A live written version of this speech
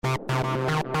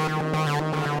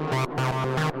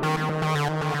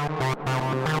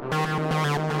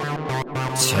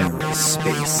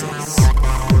TerraSpaces.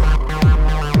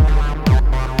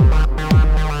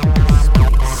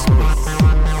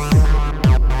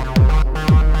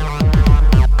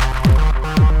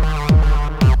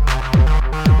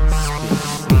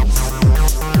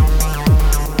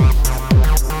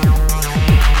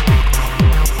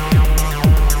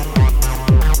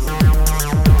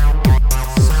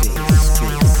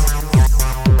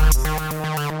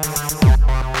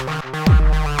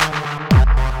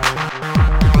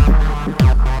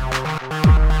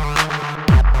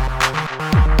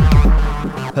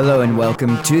 Hello and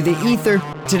welcome to The Ether.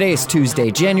 Today is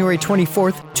Tuesday, January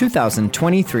 24th,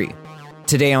 2023.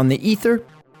 Today on The Ether,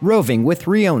 Roving with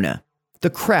Rionna,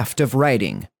 the craft of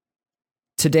writing.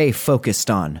 Today focused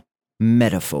on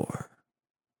metaphor.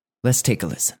 Let's take a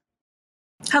listen.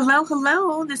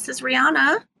 Hello. This is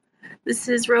Rionna. This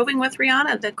is Roving with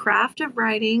Rionna, the craft of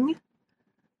writing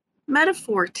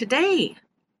metaphor today.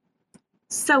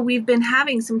 So we've been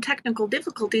having some technical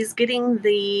difficulties getting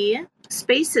the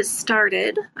spaces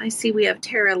started. I see we have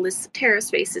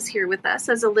TerraSpaces here with us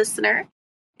as a listener,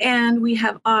 and we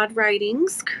have Odd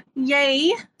Writings.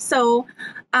 Yay! So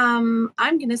I'm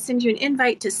going to send you an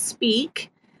invite to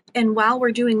speak, and while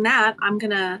we're doing that, I'm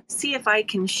going to see if I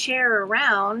can share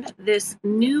around this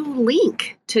new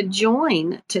link to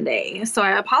join today. So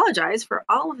I apologize for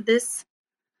all of this.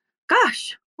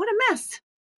 Gosh, what a mess.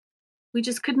 We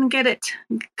just couldn't get it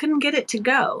to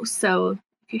go. So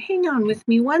if you hang on with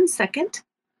me 1 second,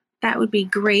 that would be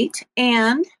great.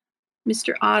 And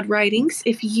Mr. Odd Writings,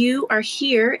 if you are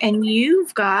here and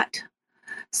you've got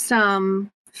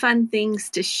some fun things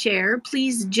to share,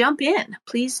 please jump in.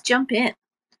 Why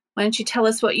don't you tell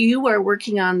us what you are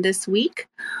working on this week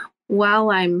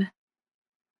while I'm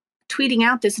tweeting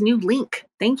out this new link?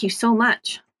 Thank you so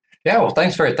much. Yeah, well,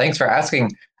 thanks for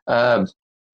asking. I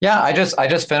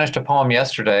just finished a poem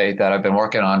yesterday that I've been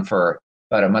working on for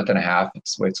about a month and a half.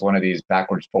 It's one of these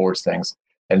backwards forwards things,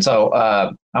 and so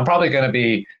I'm probably going to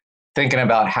be thinking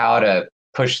about how to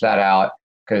push that out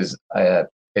because I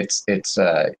try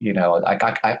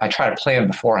to plan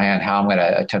beforehand how I'm going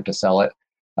to attempt to sell it.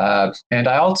 And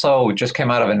I also just came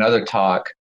out of another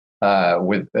talk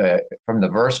from the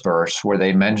Verse where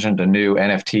they mentioned a new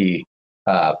NFT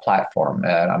platform,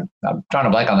 and I'm trying to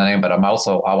blank on the name, but I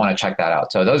want to check that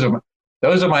out. So those are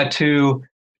my two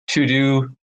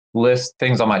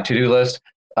things on my to-do list.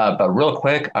 But real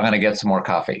quick, I'm going to get some more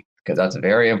coffee because that's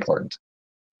very important.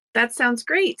 That sounds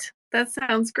great.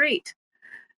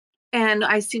 And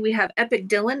I see we have Epic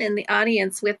Dylan in the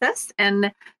audience with us. And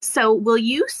so will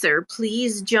you, sir,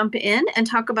 please jump in and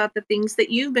talk about the things that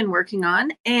you've been working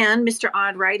on? And Mr.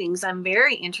 Odd Writings, I'm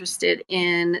very interested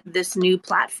in this new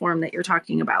platform that you're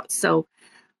talking about. So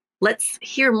let's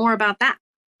hear more about that.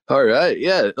 All right.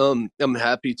 Yeah. I'm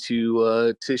happy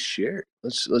to share.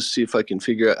 Let's see if I can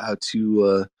figure out how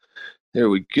to, there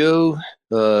we go.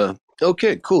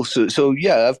 Okay, cool. So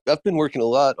yeah, I've been working a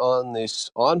lot on this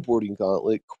onboarding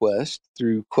gauntlet quest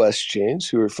through Quest Chains,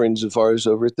 who are friends of ours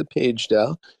over at the Page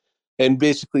DAO. And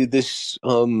basically this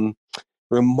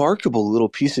remarkable little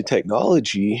piece of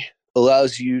technology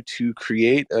allows you to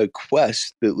create a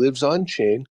quest that lives on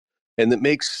chain and that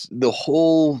makes the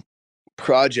whole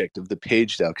project of the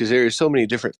Page DAO, because there are so many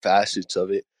different facets of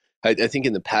it. I think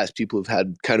in the past, people have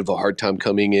had kind of a hard time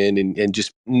coming in and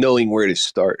just knowing where to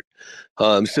start.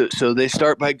 So they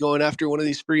start by going after one of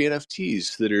these free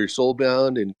NFTs that are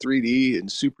soulbound and 3D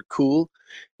and super cool.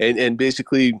 And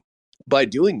basically by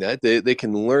doing that, they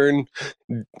can learn,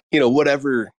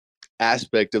 whatever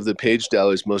aspect of the Page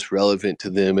DAO is most relevant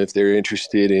to them. If they're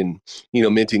interested in,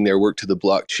 minting their work to the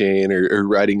blockchain or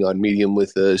writing on Medium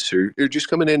with us or just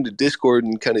coming into Discord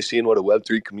and kind of seeing what a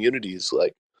Web3 community is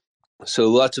like.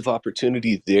 So lots of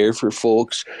opportunity there for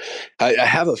folks. I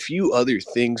have a few other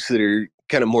things that are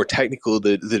kind of more technical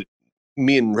that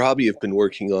me and Robbie have been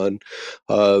working on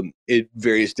at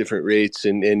various different rates.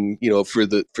 And for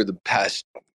the past,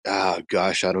 I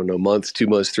don't know, month, 2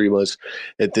 months, 3 months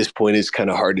at this point is kind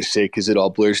of hard to say because it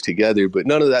all blurs together, but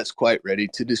none of that's quite ready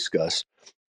to discuss.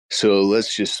 So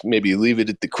let's just maybe leave it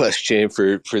at the Quest Chain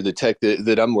for the tech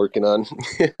that I'm working on.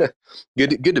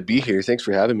 Good to be here. Thanks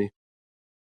for having me.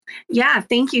 Yeah,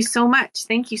 thank you so much.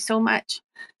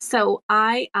 So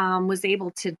I was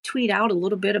able to tweet out a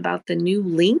little bit about the new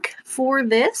link for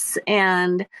this.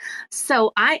 And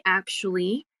so I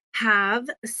actually have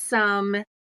some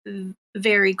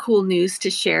very cool news to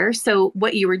share. So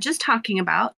what you were just talking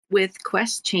about with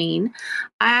Quest Chain,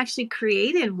 I actually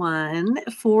created one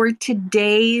for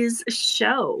today's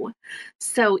show.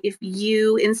 So if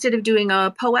you, instead of doing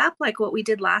a POAP like what we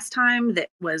did last time that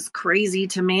was crazy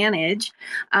to manage,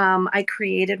 I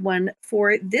created one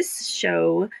for this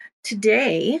show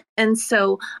today. And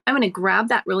so I'm going to grab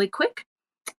that really quick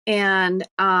and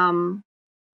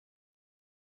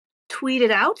tweet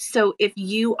it out. So if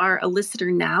you are a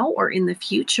listener now or in the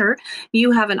future,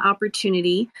 you have an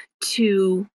opportunity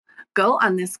to go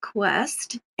on this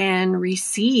quest and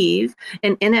receive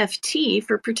an NFT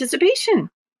for participation.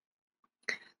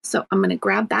 So I'm going to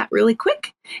grab that really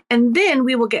quick, and then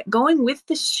we will get going with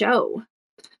the show.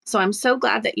 So I'm so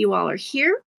glad that you all are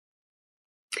here.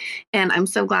 And I'm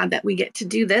so glad that we get to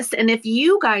do this. And if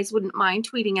you guys wouldn't mind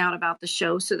tweeting out about the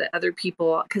show so that other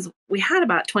people, because we had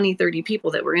about 20, 30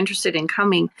 people that were interested in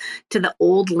coming to the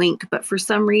old link, but for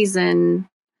some reason,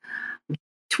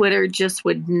 Twitter just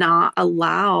would not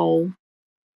allow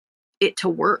it to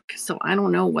work. So I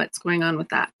don't know what's going on with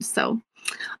that. So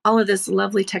all of this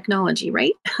lovely technology,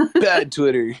 right? Bad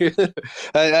Twitter.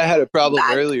 I had a problem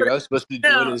Bad earlier. Twitter. I was supposed to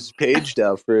join his page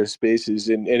now for Spaces,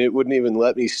 and it wouldn't even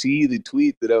let me see the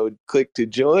tweet that I would click to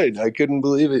join. I couldn't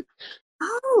believe it.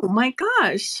 Oh my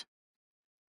gosh.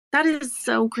 That is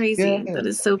so crazy. Yeah. That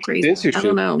is so crazy. Censorship. I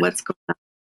don't know what's going on.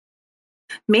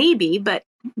 Maybe, but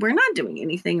we're not doing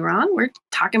anything wrong. We're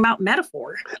talking about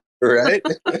metaphor. Right?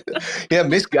 Yeah,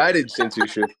 misguided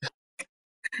censorship.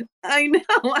 I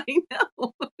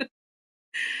know.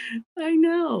 I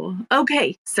know.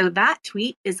 Okay, so that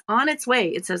tweet is on its way.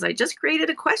 It says, I just created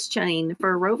a question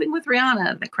for Roving with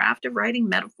Rionna, the craft of writing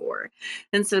metaphor.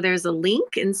 And so there's a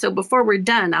link. And so before we're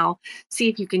done, I'll see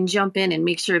if you can jump in and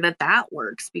make sure that that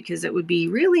works, because it would be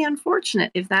really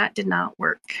unfortunate if that did not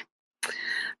work.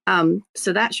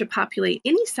 So that should populate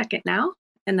any second now.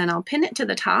 And then I'll pin it to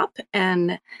the top,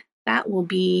 and that will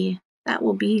be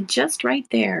just right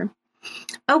there.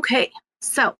 Okay,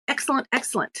 so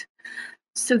excellent.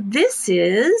 So this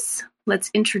is, let's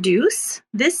introduce,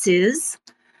 this is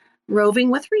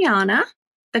Roving with Rionna,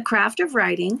 the craft of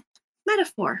writing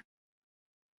metaphor.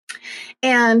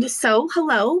 And so,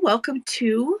 hello, welcome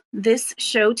to this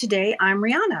show today. I'm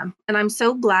Rionna, and I'm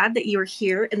so glad that you're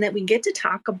here and that we get to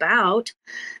talk about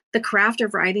the craft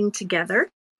of writing together,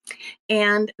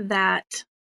 and that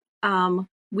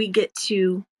we get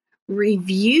to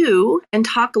review and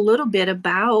talk a little bit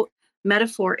about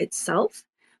metaphor itself.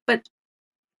 But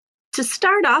to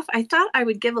start off, I thought I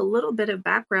would give a little bit of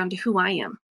background to who I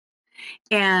am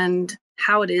and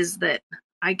how it is that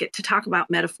I get to talk about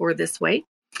metaphor this way.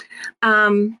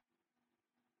 I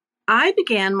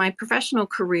began my professional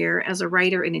career as a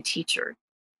writer and a teacher.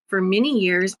 For many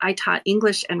years, I taught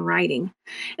English and writing.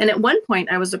 And at one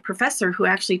point, I was a professor who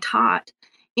actually taught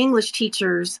English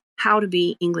teachers how to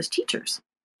be English teachers.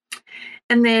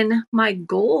 And then my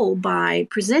goal by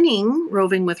presenting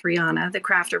Roving with Rionna, the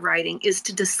craft of writing, is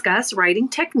to discuss writing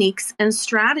techniques and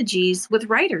strategies with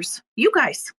writers, you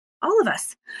guys, all of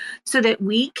us, so that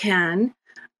we can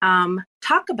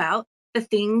talk about the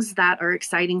things that are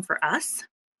exciting for us.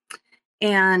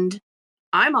 And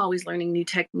I'm always learning new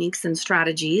techniques and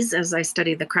strategies as I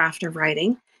study the craft of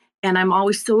writing. And I'm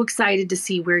always so excited to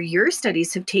see where your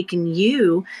studies have taken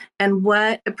you and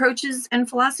what approaches and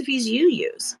philosophies you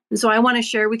use. And so I want to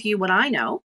share with you what I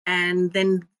know, and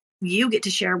then you get to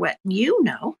share what you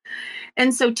know.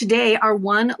 And so today, our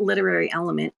one literary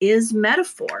element is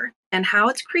metaphor and how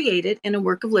it's created in a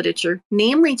work of literature,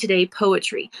 namely today,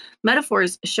 poetry.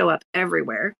 Metaphors show up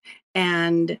everywhere,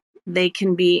 and they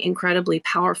can be incredibly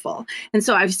powerful. And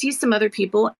so I've seen some other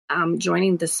people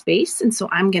joining the space, and so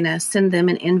I'm going to send them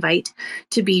an invite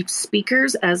to be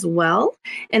speakers as well.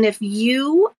 And if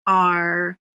you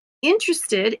are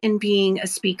interested in being a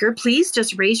speaker, please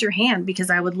just raise your hand,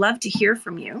 because I would love to hear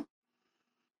from you.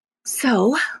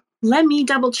 So let me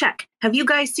double check. Have you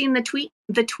guys seen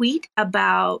the tweet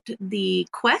about the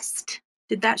quest?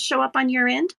 Did that show up on your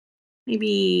end?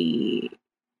 Maybe.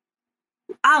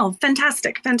 Oh,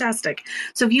 fantastic.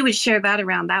 So if you would share that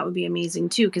around, that would be amazing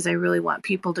too, because I really want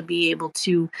people to be able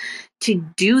to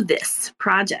do this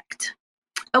project.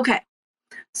 Okay,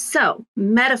 so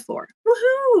metaphor.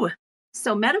 Woohoo!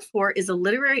 So metaphor is a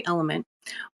literary element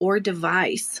or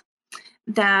device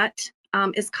that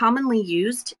is commonly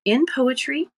used in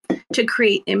poetry to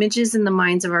create images in the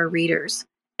minds of our readers.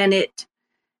 And it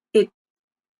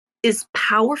is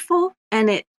powerful,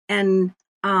 and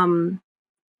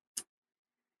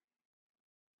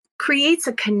creates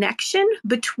a connection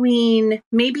between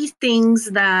maybe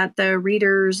things that the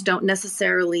readers don't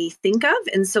necessarily think of.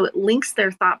 And so it links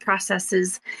their thought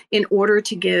processes in order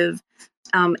to give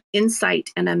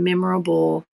insight and a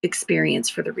memorable experience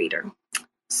for the reader.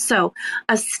 So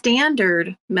a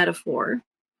standard metaphor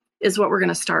is what we're going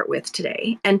to start with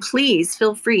today. And please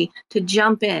feel free to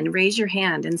jump in, raise your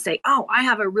hand and say, oh, I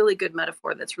have a really good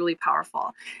metaphor that's really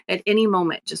powerful. At any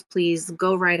moment, just please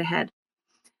go right ahead.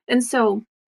 And so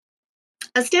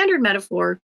a standard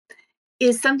metaphor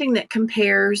is something that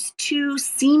compares two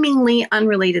seemingly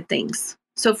unrelated things.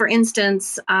 So for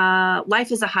instance,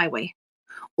 life is a highway,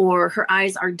 or her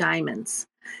eyes are diamonds.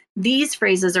 These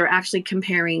phrases are actually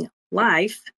comparing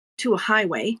life to a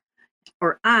highway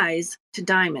or eyes to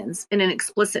diamonds in an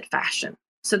explicit fashion.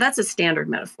 So that's a standard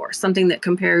metaphor, something that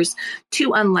compares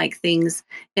two unlike things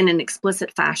in an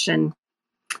explicit fashion.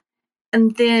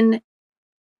 And then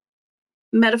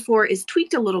metaphor is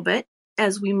tweaked a little bit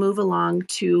as we move along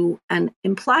to an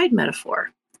implied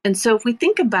metaphor. And so if we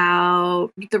think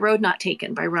about The Road Not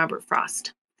Taken by Robert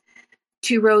Frost,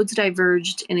 two roads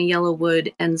diverged in a yellow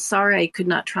wood, and sorry I could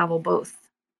not travel both.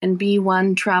 And be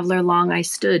one traveler long I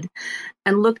stood,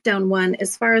 and looked down one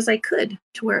as far as I could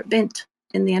to where it bent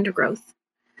in the undergrowth.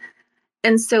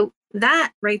 And so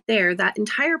that right there, that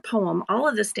entire poem, all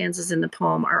of the stanzas in the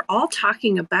poem are all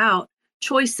talking about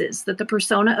choices that the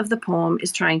persona of the poem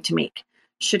is trying to make.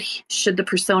 Should the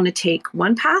persona take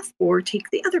one path or take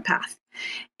the other path?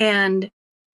 And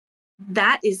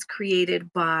that is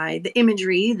created by the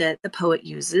imagery that the poet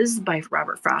uses, by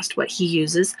Robert Frost, what he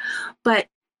uses. But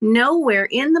nowhere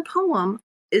in the poem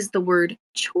is the word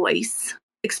choice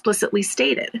explicitly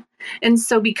stated. And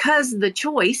so because the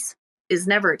choice is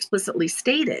never explicitly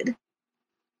stated,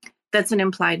 that's an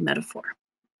implied metaphor.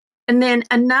 And then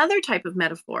another type of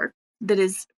metaphor that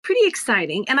is pretty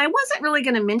exciting, and I wasn't really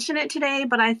going to mention it today,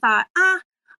 but I thought,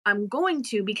 I'm going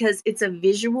to, because it's a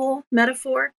visual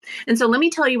metaphor. And so let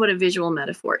me tell you what a visual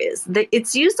metaphor is.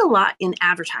 It's used a lot in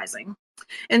advertising.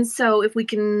 And so if we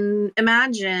can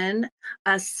imagine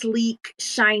a sleek,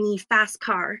 shiny, fast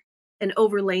car, and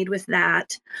overlaid with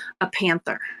that, a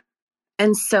panther.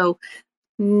 And so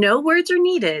no words are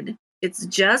needed. It's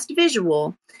just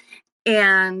visual.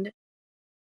 And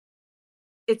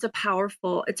it's a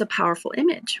powerful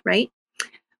image, right?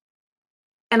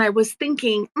 And I was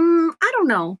thinking, I don't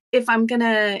know if I'm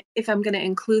gonna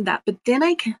include that. But then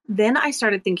I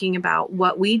started thinking about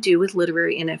what we do with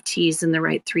literary NFTs in the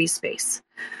Write 3 space.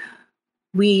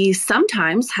 We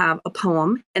sometimes have a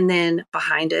poem, and then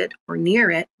behind it or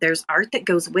near it, there's art that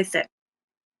goes with it.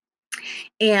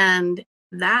 And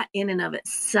that in and of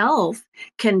itself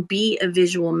can be a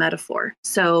visual metaphor.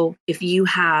 So if you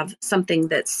have something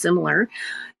that's similar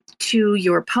to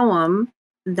your poem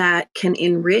that can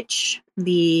enrich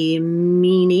the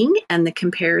meaning and the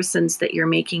comparisons that you're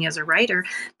making as a writer,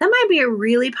 that might be a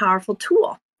really powerful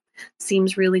tool.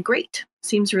 Seems really great.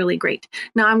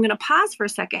 Now I'm going to pause for a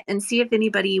second and see if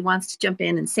anybody wants to jump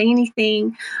in and say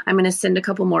anything. I'm going to send a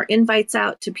couple more invites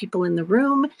out to people in the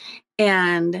room,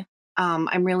 and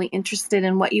I'm really interested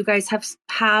in what you guys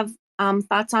have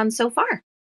thoughts on so far.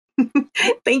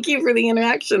 Thank you for the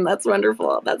interaction. That's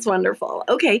wonderful.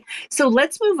 Okay, so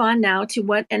let's move on now to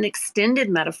what an extended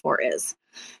metaphor is.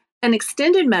 An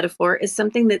extended metaphor is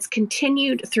something that's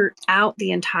continued throughout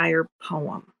the entire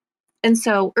poem. And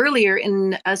so earlier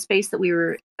in a space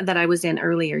that I was in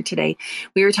earlier today,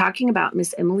 we were talking about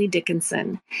Miss Emily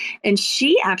Dickinson. And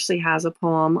she actually has a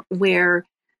poem where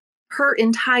her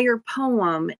entire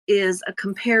poem is a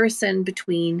comparison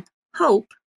between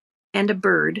hope and a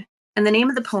bird. And the name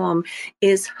of the poem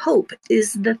is Hope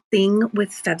is the Thing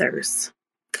with Feathers.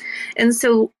 And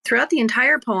so throughout the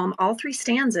entire poem, all three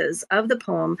stanzas of the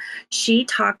poem, she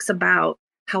talks about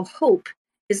how hope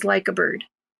is like a bird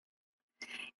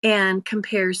and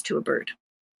compares to a bird.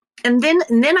 And then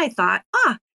I thought,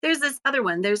 there's this other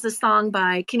one. There's this song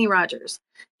by Kenny Rogers.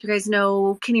 Do you guys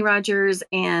know Kenny Rogers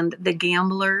and The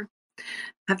Gambler?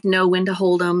 Have to know when to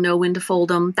hold 'em, know when to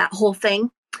fold 'em, that whole thing.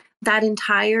 That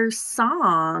entire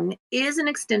song is an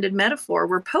extended metaphor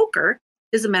where poker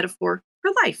is a metaphor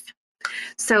for life.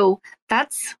 So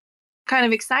that's kind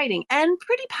of exciting and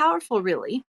pretty powerful,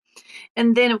 really.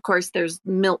 And then, of course, there's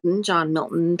Milton, John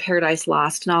Milton, Paradise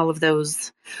Lost, and all of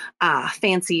those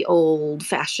fancy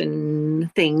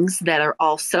old-fashioned things that are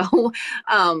also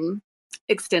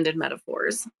extended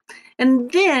metaphors.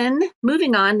 And then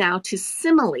moving on now to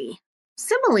simile.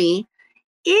 Simile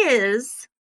is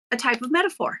a type of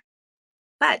metaphor,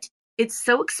 but it's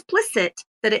so explicit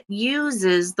that it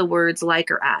uses the words like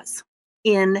or as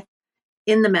in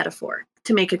the metaphor.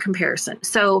 to make a comparison.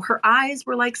 So her eyes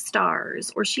were like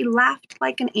stars, or she laughed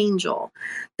like an angel.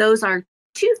 Those are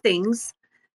two things.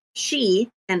 She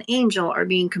and angel are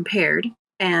being compared,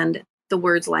 and the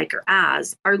words like or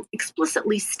as are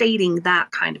explicitly stating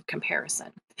that kind of comparison.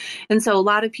 And so a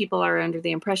lot of people are under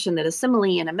the impression that a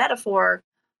simile and a metaphor,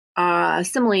 a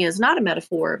simile is not a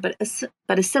metaphor, but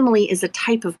a simile is a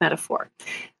type of metaphor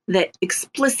that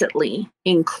explicitly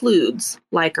includes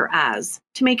like or as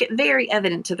to make it very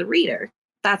evident to the reader.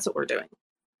 That's what we're doing.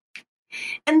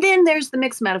 And then there's the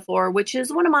mixed metaphor, which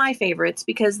is one of my favorites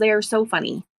because they are so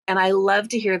funny. And I love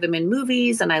to hear them in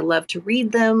movies, and I love to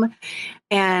read them.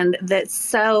 And that's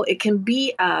so it can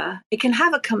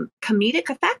have a comedic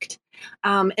effect.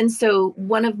 And so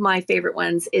one of my favorite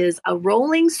ones is a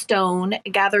rolling stone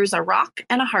gathers a rock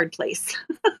and a hard place.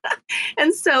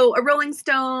 And so a rolling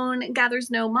stone gathers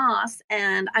no moss,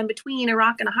 and I'm between a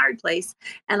rock and a hard place.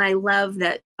 And I love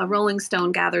that a rolling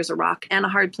stone gathers a rock and a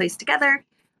hard place together.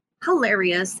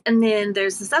 Hilarious. And then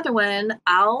there's this other one,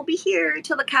 I'll be here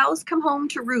till the cows come home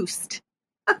to roost.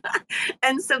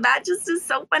 And so that just is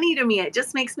so funny to me. It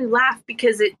just makes me laugh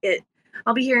because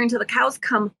I'll be here until the cows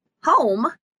come home.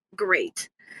 Great.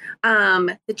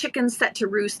 The chicken's set to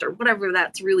roost, or whatever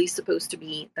that's really supposed to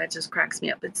be. That just cracks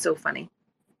me up. It's so funny.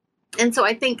 And so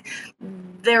I think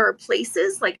there are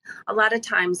places, like a lot of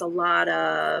times, a lot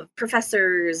of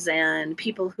professors and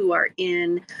people who are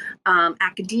in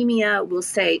academia will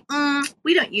say,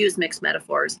 we don't use mixed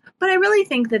metaphors. But I really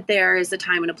think that there is a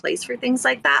time and a place for things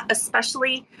like that,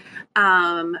 especially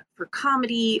for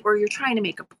comedy, or you're trying to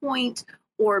make a point,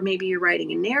 or maybe you're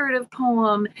writing a narrative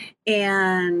poem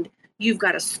and you've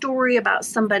got a story about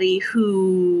somebody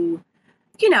who,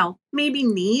 maybe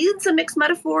needs a mixed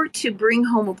metaphor to bring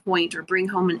home a point or bring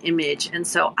home an image. And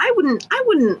so I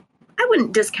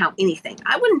wouldn't discount anything.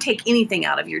 I wouldn't take anything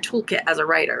out of your toolkit as a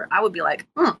writer. I would be like,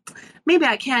 maybe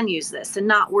I can use this, and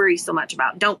not worry so much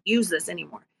about don't use this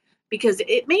anymore, because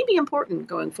it may be important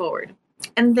going forward.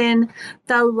 And then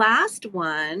the last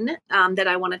one that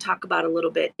I want to talk about a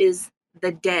little bit is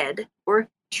the dead or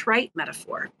trite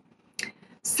metaphor.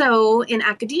 So in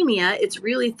academia, it's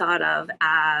really thought of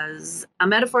as a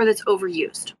metaphor that's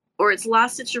overused, or it's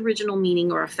lost its original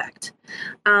meaning or effect.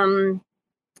 And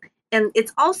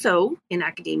it's also in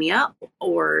academia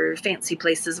or fancy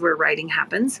places where writing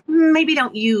happens, maybe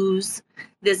don't use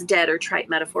this dead or trite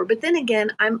metaphor. But then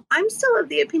again, I'm still of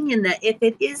the opinion that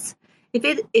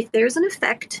if there's an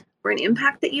effect or an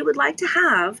impact that you would like to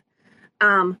have,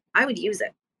 I would use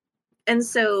it. And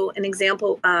so an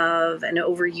example of an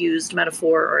overused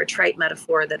metaphor or a trite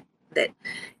metaphor that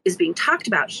is being talked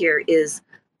about here is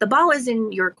the ball is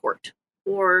in your court,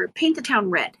 or paint the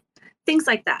town red, things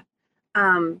like that,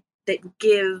 that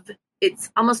give,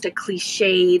 it's almost a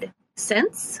cliched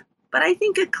sense, but I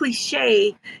think a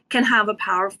cliche can have a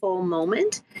powerful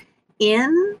moment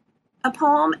in a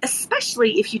poem,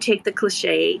 especially if you take the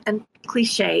cliche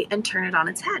and turn it on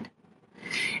its head.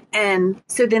 And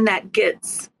so then that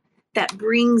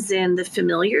brings in the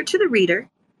familiar to the reader.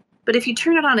 But if you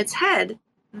turn it on its head,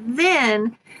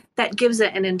 then that gives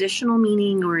it an additional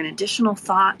meaning or an additional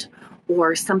thought,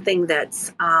 or something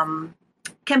that's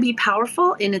can be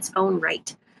powerful in its own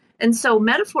right. And so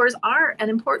metaphors are an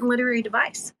important literary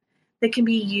device that can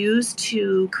be used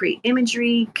to create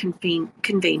imagery,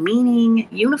 convey meaning,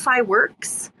 unify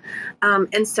works.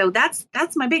 And so that's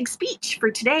my big speech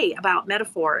for today about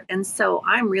metaphor. And so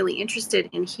I'm really interested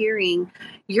in hearing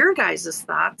your guys'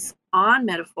 thoughts on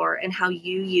metaphor and how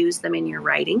you use them in your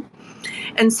writing.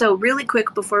 And so really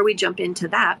quick, before we jump into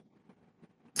that,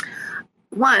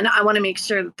 one, I want to make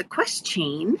sure that the quest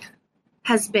chain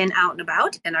has been out and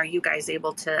about, and are you guys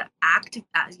able to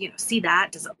see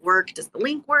that? Does it work? Does the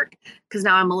link work? Because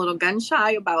now I'm a little gun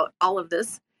shy about all of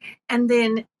this. And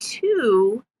then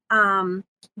two,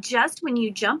 just when you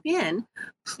jump in,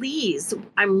 please,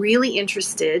 I'm really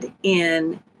interested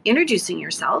in introducing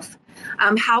yourself.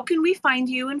 How can we find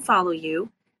you and follow you?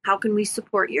 How can we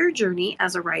support your journey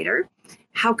as a writer?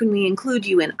 How can we include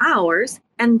you in ours?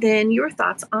 And then your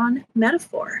thoughts on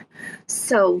metaphor.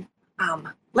 So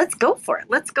let's go for it.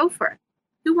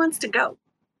 Who wants to go?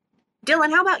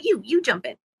 Dylan, how about you? You jump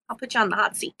in. I'll put you on the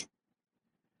hot seat.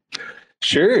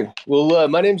 Sure. Well,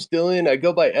 my name's Dylan. I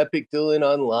go by Epic Dylan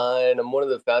online. I'm one of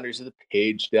the founders of the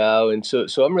page now. And so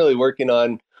I'm really working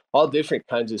on all different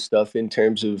kinds of stuff in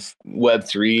terms of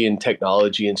Web3 and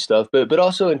technology and stuff, but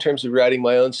also in terms of writing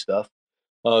my own stuff.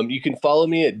 You can follow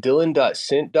me at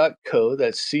dylan.cent.co.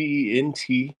 That's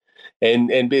CENT.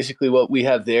 And basically what we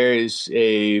have there is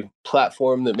a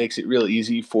platform that makes it real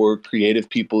easy for creative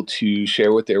people to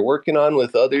share what they're working on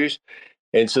with others.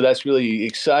 And so that's really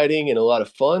exciting and a lot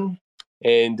of fun.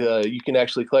 and you can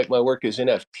actually collect my work as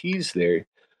NFTs there.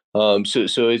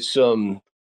 So it's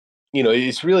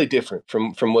it's really different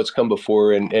from what's come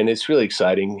before, and it's really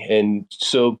exciting. And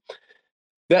so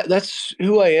that's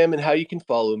who I am and how you can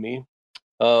follow me.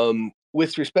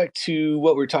 With respect to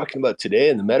what we're talking about today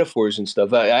and the metaphors and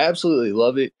stuff, I absolutely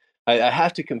love it. I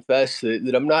have to confess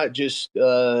that I'm not just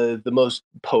the most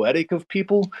poetic of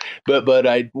people, but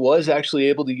I was actually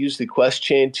able to use the quest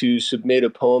chain to submit a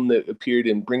poem that appeared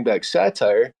in Bring Back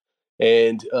Satire,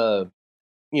 and kind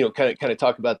of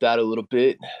talk about that a little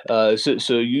bit.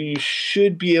 So you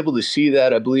should be able to see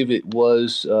that. I believe it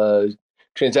was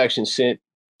transaction sent.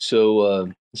 So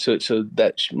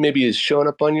that maybe is showing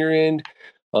up on your end.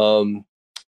 Um,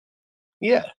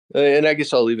 yeah, and I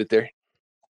guess I'll leave it there.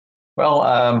 Well,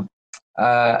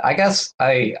 I guess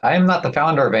I'm not the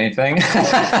founder of anything,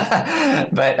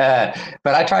 but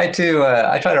I try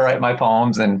to write my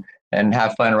poems and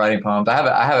have fun writing poems. I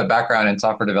have a background in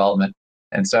software development,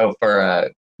 and so for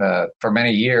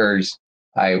many years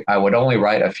I would only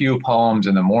write a few poems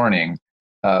in the morning,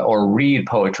 or read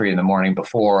poetry in the morning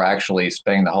before actually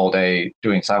spending the whole day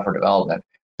doing software development,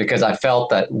 because I felt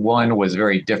that one was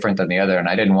very different than the other, and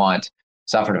I didn't want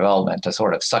software development to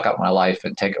sort of suck up my life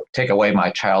and take away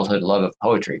my childhood love of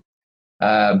poetry.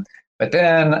 But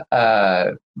then,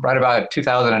 right about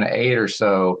 2008 or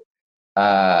so,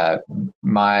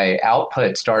 my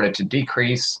output started to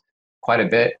decrease quite a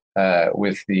bit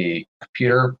with the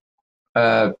computer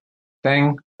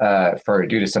thing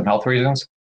due to some health reasons.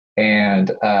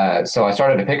 And so I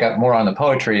started to pick up more on the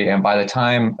poetry. And by the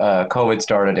time COVID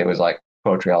started, it was like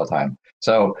poetry all the time.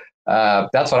 So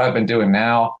that's what I've been doing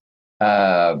now.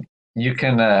 You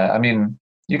can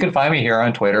find me here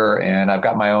on Twitter, and I've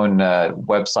got my own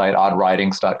website,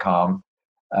 oddwritings.com.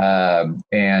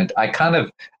 And I kind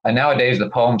of nowadays the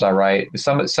poems I write,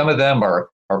 some of them are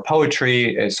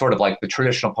poetry, is sort of like the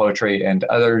traditional poetry, and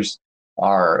others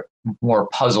are more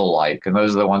puzzle like, and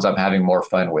those are the ones I'm having more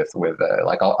fun with.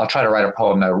 Like I'll try to write a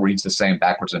poem that reads the same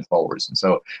backwards and forwards, and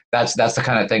so that's the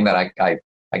kind of thing that I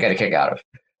get a kick out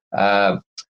of.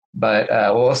 But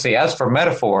we'll see. As for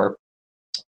metaphor,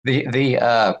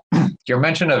 the your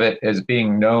mention of it as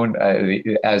being known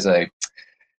as an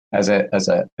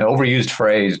overused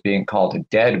phrase being called a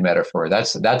dead metaphor,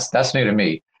 that's new to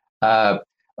me. I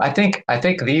think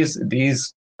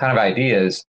these kind of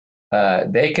ideas, I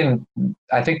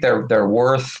think they're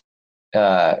worth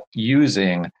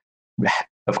using.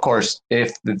 Of course,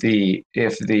 if the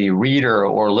reader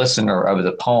or listener of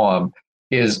the poem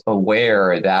is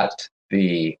aware that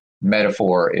the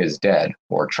metaphor is dead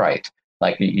or trite.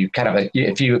 Like you kind of,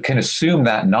 if you can assume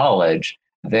that knowledge,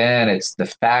 then it's the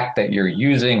fact that you're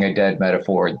using a dead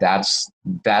metaphor. That's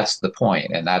the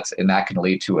point, and that can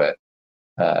lead to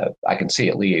I can see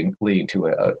it leading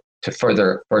to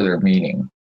further meaning.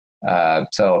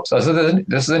 So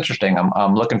this is interesting.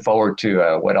 I'm looking forward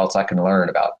to what else I can learn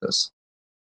about this.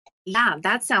 Yeah,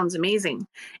 that sounds amazing.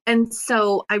 And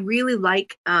so I really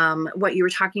like what you were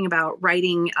talking about,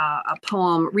 writing a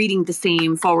poem, reading the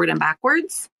same forward and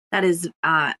backwards. That is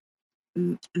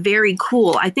very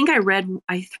cool. I think I read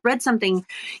something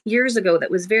years ago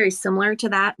that was very similar to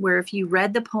that, where if you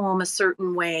read the poem a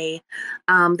certain way,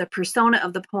 the persona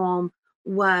of the poem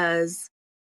was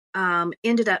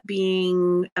ended up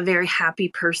being a very happy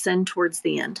person towards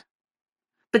the end.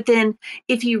 But then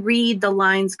if you read the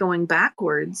lines going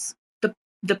backwards,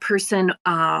 the person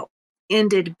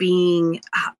ended being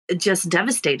just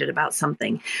devastated about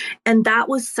something. And that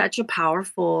was such a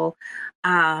powerful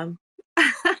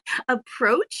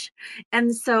approach.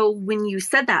 And so when you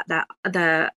said that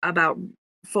about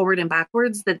forward and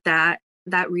backwards, that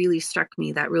really struck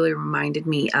me. That really reminded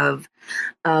me of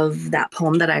that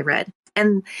poem that I read.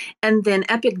 And then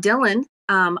Epic Dylan,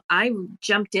 I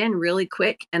jumped in really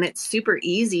quick, and it's super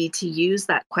easy to use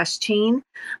that quest chain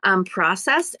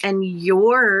process. And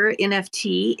your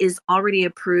NFT is already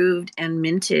approved and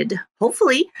minted,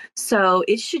 hopefully. So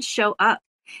it should show up.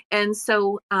 And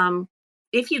so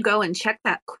if you go and check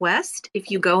that quest,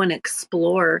 if you go and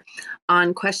explore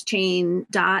on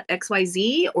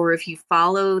questchain.xyz, or if you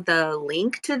follow the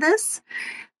link to this,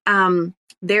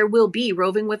 there will be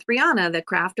Roving with Rionna, the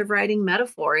craft of writing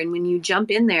metaphor. And when you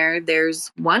jump in there,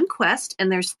 there's one quest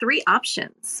and there's 3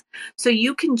 options. So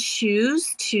you can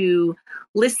choose to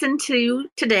listen to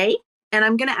today. And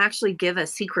I'm going to actually give a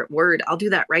secret word. I'll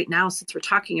do that right now since we're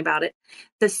talking about it.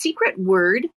 The secret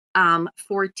word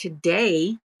for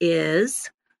today is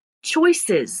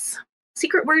choices.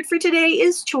 Secret word for today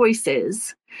is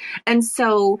choices. And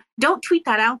so don't tweet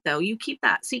that out, though. You keep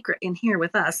that secret in here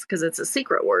with us because it's a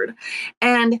secret word.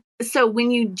 And so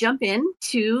when you jump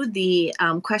into the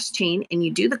quest chain and you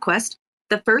do the quest,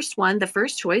 the first one, the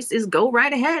first choice is go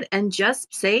right ahead and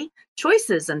just say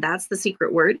choices. And that's the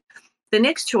secret word. The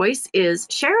next choice is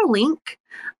share a link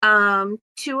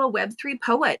to a Web3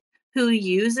 poet who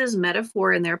uses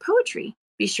metaphor in their poetry.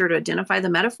 Be sure to identify the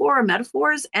metaphor or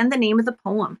metaphors and the name of the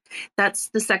poem. That's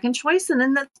the second choice. And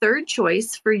then the third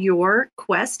choice for your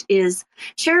quest is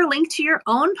share a link to your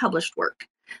own published work.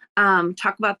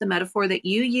 Talk about the metaphor that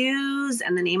you use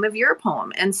and the name of your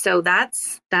poem. And so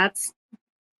that's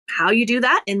how you do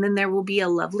that. And then there will be a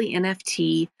lovely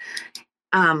NFT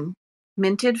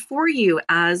minted for you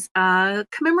as a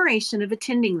commemoration of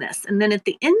attending this. And then at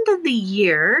the end of the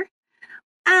year,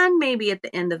 and maybe at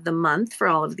the end of the month for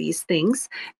all of these things,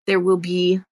 there will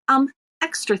be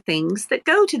extra things that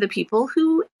go to the people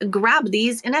who grab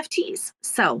these NFTs.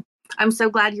 So I'm so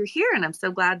glad you're here, and I'm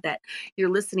so glad that you're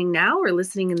listening now or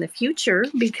listening in the future,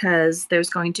 because there's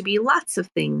going to be lots of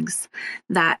things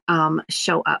that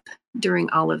show up during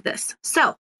all of this.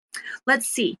 So let's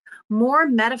see. More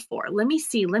metaphor. Let me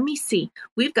see.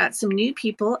 We've got some new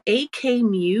people. AK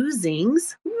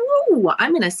Musings. Woo!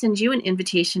 I'm going to send you an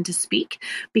invitation to speak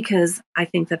because I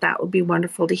think that would be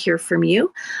wonderful to hear from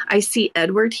you. I see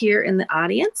Edward here in the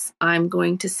audience. I'm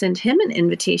going to send him an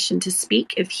invitation to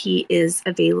speak if he is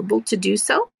available to do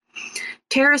so.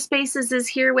 Terra Spaces is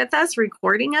here with us,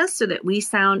 recording us so that we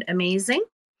sound amazing.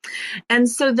 And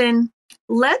so then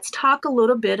let's talk a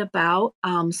little bit about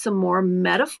some more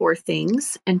metaphor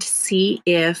things and to see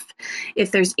if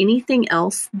there's anything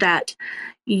else that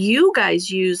you guys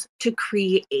use to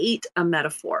create a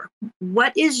metaphor.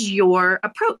 What is your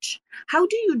approach? How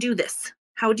do you do this?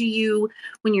 How do you,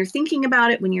 when you're thinking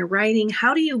about it, when you're writing,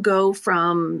 how do you go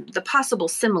from the possible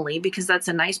simile, because that's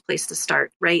a nice place to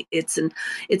start, right? It's an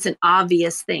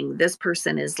obvious thing. This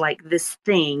person is like this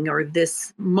thing, or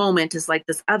this moment is like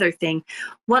this other thing.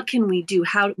 What can we do?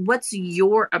 What's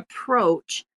your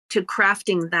approach to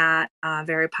crafting that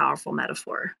very powerful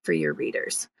metaphor for your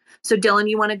readers? So Dylan,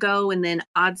 you want to go, and then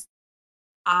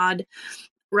Odd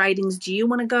Writings, do you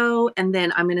want to go? And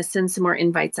then I'm going to send some more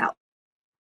invites out.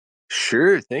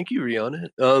 Sure. Thank you, Rionna.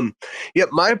 Yeah,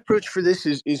 my approach for this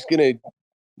is going to,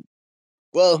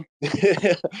 well,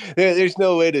 there's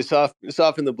no way to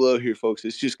soften the blow here, folks.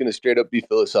 It's just going to straight up be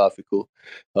philosophical.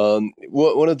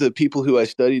 One of the people who I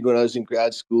studied when I was in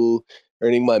grad school,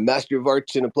 earning my Master of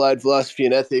Arts in Applied Philosophy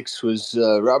and Ethics, was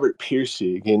Robert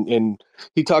Pirsig. And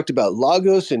he talked about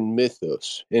logos and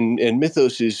mythos. And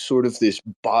mythos is sort of this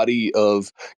body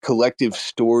of collective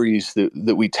stories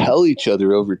that we tell each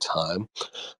other over time.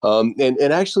 And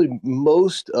actually,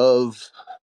 most of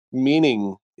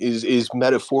meaning is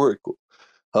metaphorical.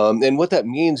 And what that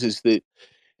means is that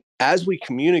as we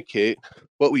communicate,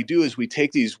 what we do is we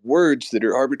take these words that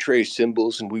are arbitrary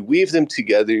symbols and we weave them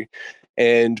together,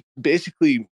 and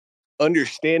basically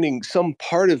understanding some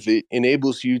part of it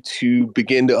enables you to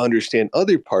begin to understand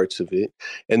other parts of it.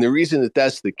 And the reason that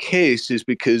that's the case is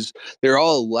because they're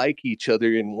all like each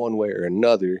other in one way or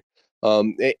another,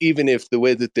 even if the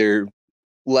way that they're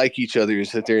like each other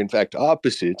is that they're in fact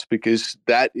opposites, because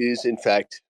that is in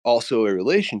fact also a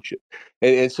relationship.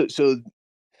 And so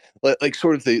like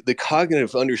sort of the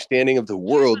cognitive understanding of the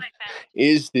world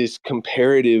is this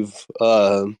comparative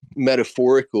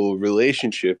metaphorical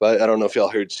relationship. I don't know if y'all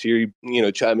heard Siri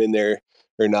chime in there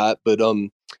or not, but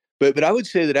I would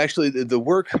say that actually the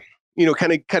work,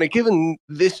 kind of given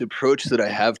this approach that I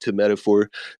have to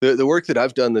metaphor, the work that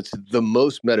I've done that's the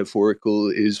most metaphorical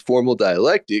is formal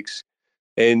dialectics.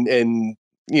 And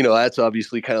that's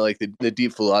obviously kind of like the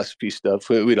deep philosophy stuff.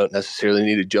 We don't necessarily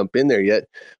need to jump in there yet,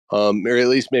 or at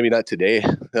least maybe not today.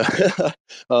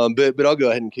 But I'll go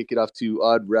ahead and kick it off to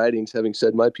Odd Writings, having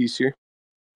said my piece here.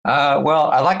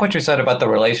 Well, I like what you said about the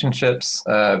relationships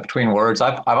between words.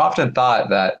 I've often thought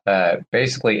that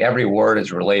basically every word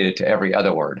is related to every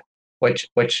other word, which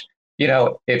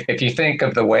if you think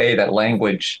of the way that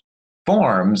language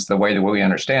forms, the way that we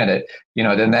understand it,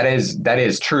 then that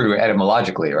is true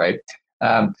etymologically, right?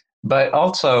 But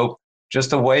also just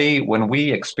the way when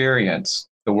we experience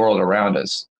the world around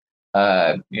us,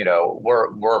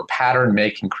 we're pattern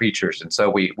making creatures. And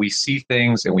so we see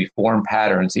things and we form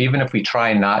patterns, even if we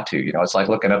try not to. It's like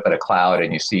looking up at a cloud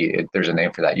and you see it, there's a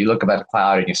name for that. You look up at a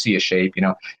cloud and you see a shape.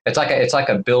 It's like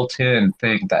a built-in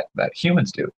thing that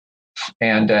humans do.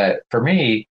 And for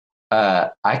me,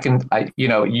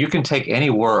 you can take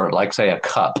any word, like say a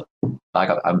cup. Like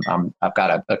I've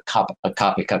got a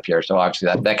coffee cup here, so obviously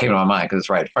that came to my mind because it's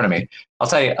right in front of me. I'll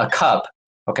say a cup,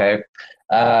 okay,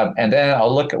 and then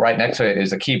I'll look right next to it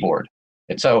is a keyboard,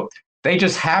 and so they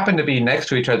just happen to be next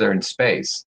to each other in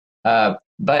space.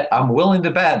 But I'm willing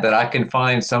to bet that I can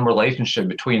find some relationship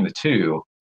between the two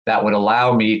that would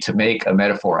allow me to make a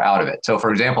metaphor out of it. So,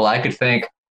 for example, I could think,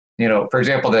 for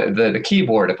example, the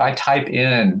keyboard, if I type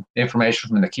in information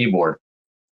from the keyboard,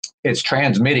 it's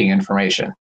transmitting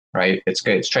information, right? It's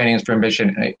transmitting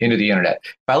information into the internet.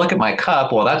 If I look at my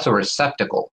cup, well, that's a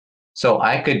receptacle. So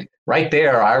I could, right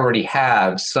there, I already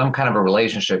have some kind of a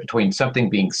relationship between something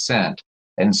being sent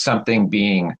and something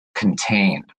being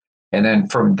contained. And then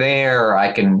from there,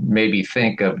 I can maybe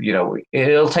think of,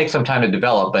 it'll take some time to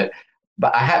develop, but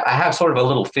I have sort of a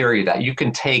little theory that you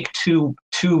can take two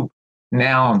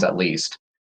nouns at least,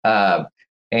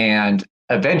 and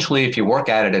eventually, if you work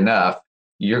at it enough,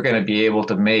 you're going to be able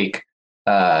to make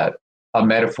a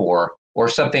metaphor or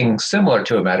something similar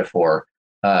to a metaphor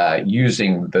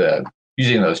using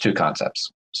those two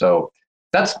concepts. So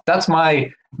that's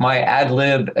my ad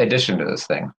lib addition to this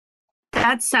thing.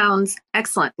 That sounds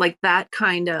excellent. Like that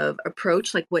kind of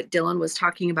approach, like what Dylan was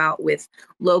talking about with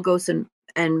logos and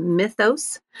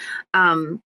mythos,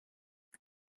 the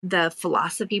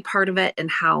philosophy part of it and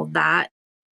how that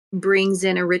brings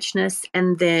in a richness.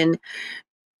 And then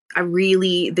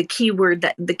the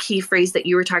key phrase that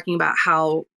you were talking about,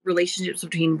 how relationships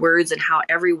between words and how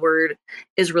every word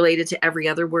is related to every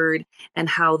other word and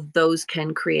how those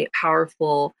can create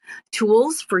powerful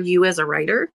tools for you as a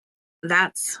writer.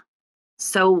 That's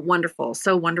so wonderful.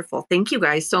 So wonderful. Thank you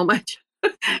guys so much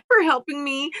for helping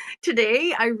me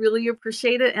today. I really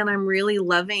appreciate it. And I'm really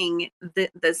loving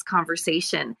this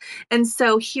conversation. And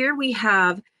so here we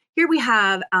have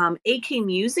AK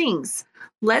Musings.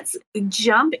 Let's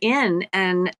jump in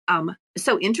and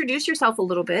so introduce yourself a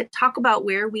little bit, talk about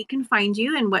where we can find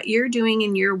you and what you're doing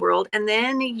in your world, and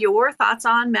then your thoughts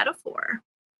on metaphor.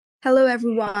 Hello,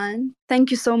 everyone. Thank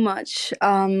you so much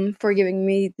for giving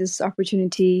me this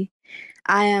opportunity.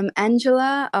 I am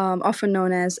Angela, often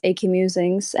known as AK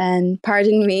Musings, and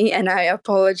pardon me, and I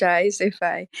apologize if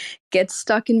I get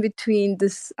stuck in between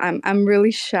this. I'm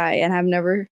really shy and I've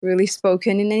never really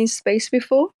spoken in any space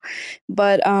before,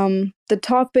 but the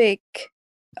topic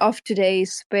of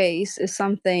today's space is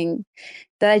something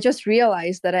that I just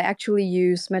realized that I actually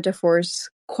use metaphors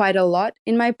quite a lot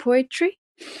in my poetry.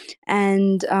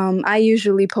 And I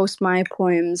usually post my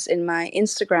poems in my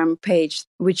Instagram page,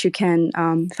 which you can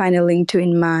find a link to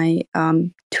in my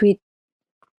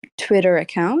Twitter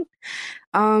account.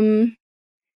 Jumping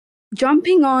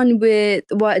on with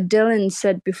what Dylan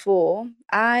said before,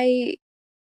 I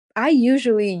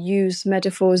usually use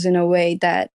metaphors in a way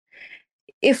that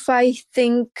if I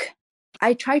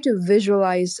try to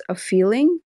visualize a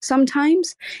feeling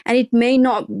sometimes, and it may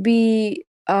not be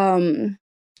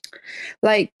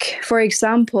like, for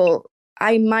example,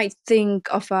 I might think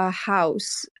of a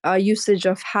usage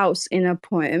of house in a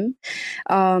poem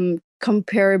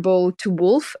comparable to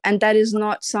wolf, and that is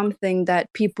not something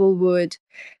that people would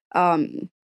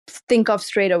think of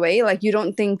straight away. Like, you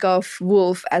don't think of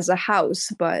wolf as a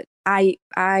house, but I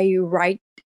write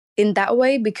in that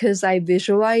way because I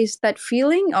visualize that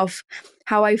feeling of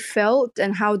how I felt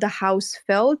and how the house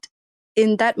felt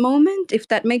in that moment, if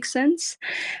that makes sense.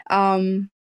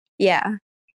 Yeah.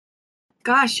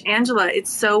 Gosh, Angela,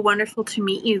 it's so wonderful to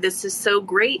meet you. This is so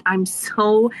great. I'm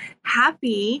so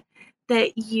happy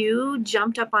that you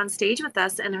jumped up on stage with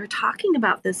us and are talking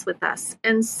about this with us.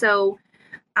 And so,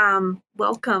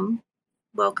 welcome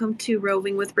to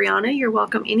Roving with Rionna. You're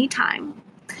welcome anytime.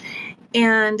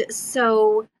 And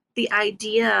so the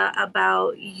idea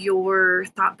about your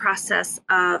thought process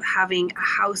of having a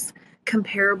house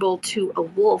comparable to a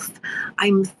wolf,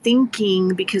 I'm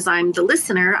thinking, because I'm the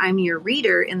listener, I'm your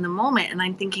reader in the moment, and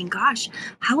I'm thinking, gosh,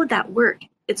 how would that work?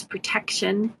 It's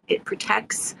protection, it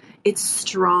protects, it's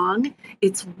strong,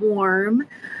 it's warm,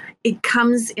 it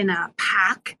comes in a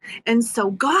pack. And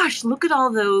so, gosh, look at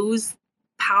all those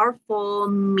powerful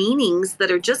meanings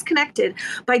that are just connected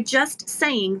by just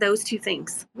saying those two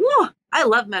things. Whoa, I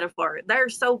love metaphor. They're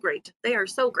so great. They are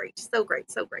so great, so great,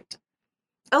 so great.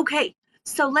 Okay,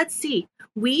 so let's see.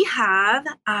 We have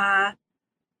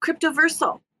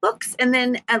Cryptoversal books, and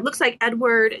then it looks like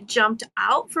Edward jumped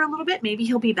out for a little bit. Maybe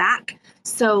he'll be back.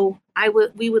 So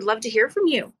we would love to hear from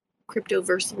you.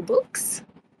 Cryptoversal books.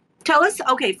 Tell us,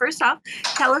 okay, first off,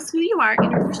 tell us who you are,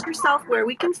 introduce yourself, where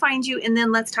we can find you, and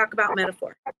then let's talk about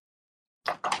metaphor.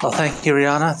 Well, thank you,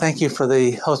 Rionna. Thank you for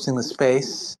hosting the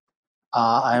space.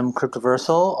 I'm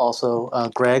Cryptoversal, also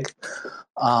Greg.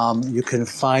 You can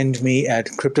find me at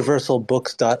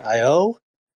cryptoversalbooks.io,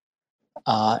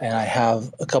 and I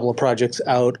have a couple of projects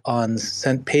out on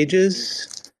Sent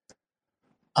Pages.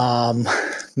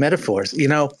 Metaphors.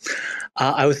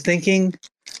 I was thinking,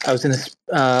 I was in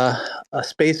a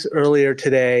space earlier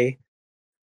today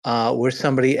where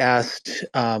somebody asked,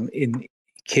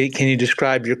 can you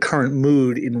describe your current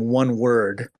mood in one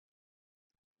word?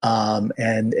 And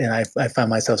I find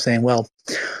myself saying, well,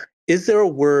 is there a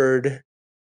word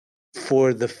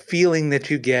for the feeling that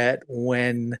you get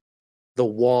when the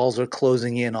walls are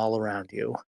closing in all around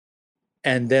you?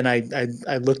 And then I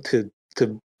looked to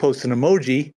post an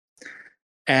emoji,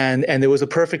 and there was a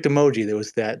perfect emoji. There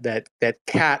was that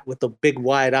cat with the big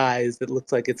wide eyes that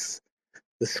looks like it's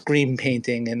the Scream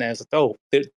painting, and I was like, oh,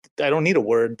 I don't need a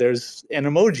word. There's an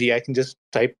emoji. I can just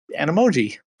type an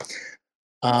emoji.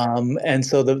 And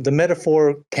so the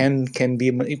metaphor can be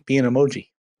an emoji.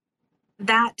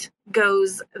 That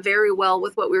goes very well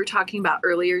with what we were talking about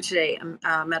earlier today.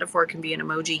 Metaphor can be an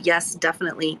emoji. Yes,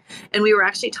 definitely. And we were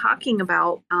actually talking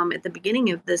about at the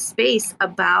beginning of this space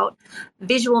about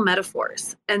visual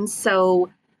metaphors. And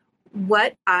so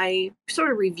what I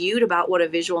sort of reviewed about what a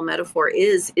visual metaphor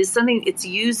is something it's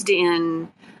used in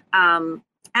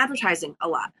advertising a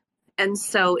lot. And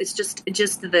so it's just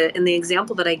the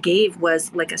example that I gave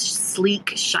was like a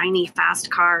sleek, shiny,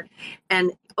 fast car,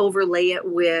 and overlay it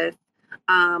with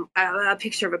a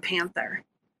picture of a panther.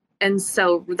 And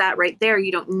so that right there,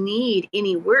 you don't need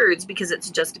any words because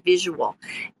it's just visual.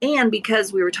 And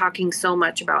because we were talking so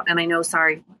much about, and I know,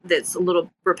 sorry, that's a little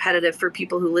repetitive for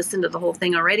people who listen to the whole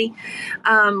thing already.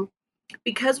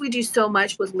 Because we do so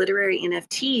much with literary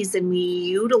NFTs and we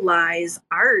utilize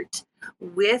art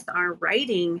with our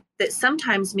writing, that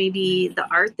sometimes maybe the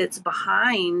art that's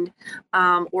behind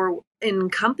or in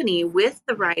company with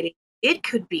the writing, it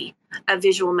could be a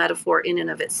visual metaphor in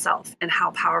and of itself, and how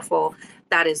powerful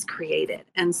that is created.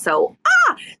 And so,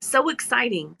 so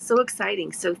exciting, so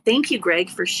exciting. So thank you, Greg,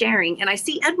 for sharing. And I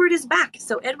see Edward is back.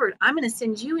 So Edward, I'm going to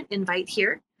send you an invite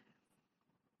here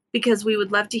because we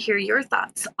would love to hear your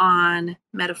thoughts on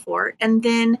metaphor. And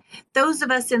then those of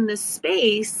us in this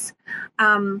space,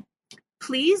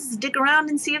 please stick around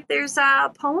and see if there's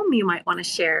a poem you might want to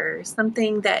share,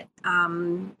 something that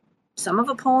some of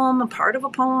a poem, a part of a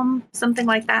poem, something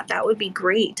like that. That would be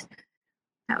great.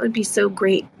 That would be so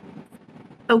great.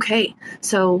 Okay,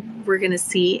 so we're going to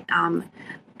see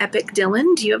Epic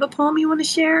Dylan. Do you have a poem you want to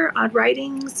share? Odd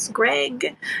Writings,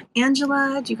 Greg,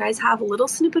 Angela, do you guys have a little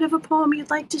snippet of a poem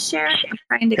you'd like to share? I'm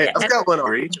trying to get I've got one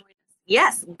already.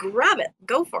 Yes, grab it.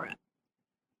 Go for it.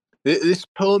 This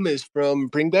poem is from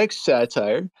Bring Back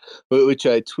Satire, which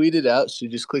I tweeted out. So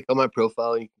just click on my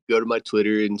profile and you can go to my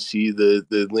Twitter and see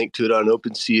the link to it on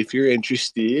OpenSea if you're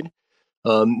interested.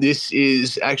 This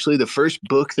is actually the first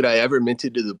book that I ever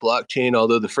minted to the blockchain,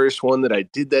 although the first one that I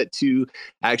did that to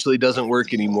actually doesn't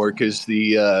work anymore because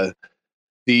the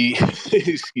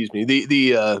excuse me,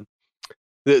 the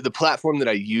platform that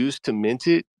I used to mint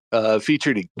it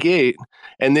featured a gate,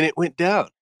 and then it went down.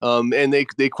 And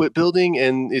they quit building,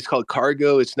 and it's called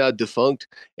Cargo. It's now defunct,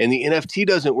 and the NFT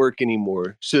doesn't work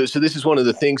anymore. So this is one of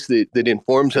the things that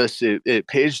informs us at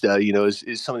PageDAO,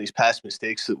 is some of these past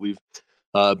mistakes that we've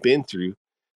been through.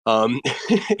 And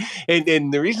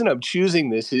the reason I'm choosing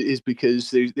this is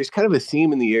because there's kind of a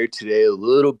theme in the air today, a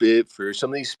little bit for some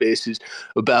of these spaces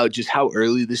about just how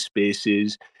early the space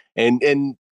is,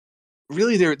 and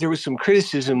really there was some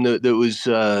criticism that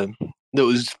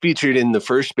was featured in the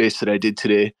first space that I did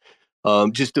today,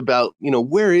 just about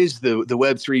where is the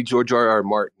Web3 George R.R.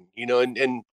 Martin,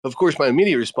 and of course my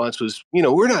immediate response was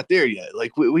we're not there yet.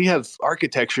 Like we have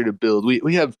architecture to build,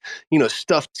 we have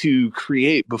stuff to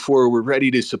create before we're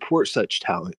ready to support such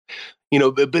talent.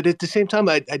 But at the same time,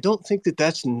 I don't think that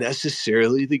that's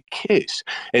necessarily the case.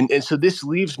 And so this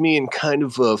leaves me in kind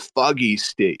of a foggy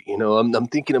state. I'm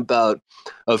thinking about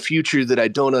a future that I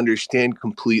don't understand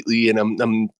completely. And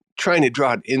I'm trying to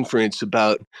draw an inference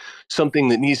about something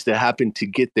that needs to happen to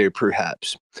get there,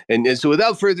 perhaps. And so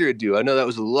without further ado, I know that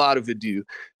was a lot of ado,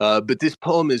 but this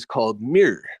poem is called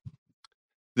Mirror.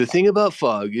 The thing about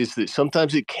fog is that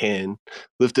sometimes it can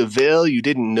lift a veil you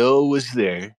didn't know was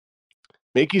there,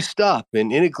 make you stop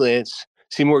and, in a glance,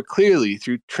 see more clearly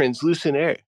through translucent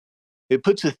air. It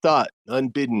puts a thought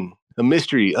unbidden, a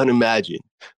mystery unimagined,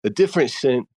 a different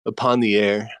scent upon the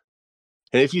air.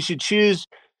 And if you should choose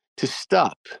to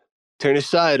stop, turn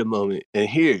aside a moment and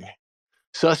hear,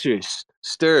 susurrus,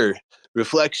 stir,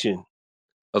 reflection,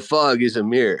 a fog is a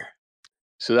mirror.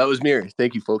 So that was Mirror.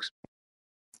 Thank you, folks.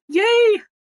 Yay!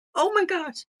 Oh my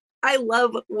gosh. I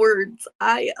love words.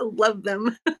 I love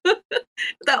them.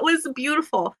 That was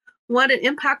beautiful. What an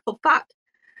impactful thought.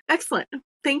 Excellent.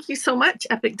 Thank you so much,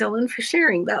 Epic Dylan, for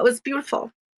sharing. That was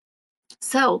beautiful.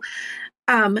 So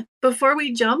before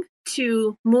we jump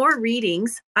to more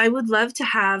readings, I would love to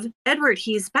have Edward.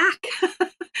 He's back.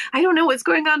 I don't know what's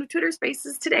going on with Twitter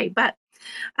Spaces today, but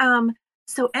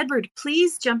so Edward,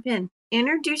 please jump in.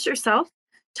 Introduce yourself.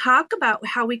 talk about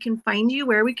how we can find you,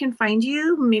 where we can find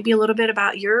you, maybe a little bit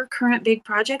about your current big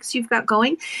projects you've got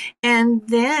going. And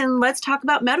then let's talk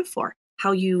about Metaphor,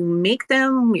 how you make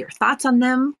them, your thoughts on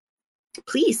them,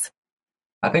 please.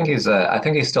 I think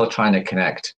he's still trying to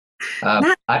connect.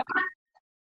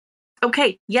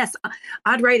 Okay. Yes.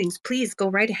 Odd Writings, please go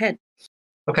right ahead.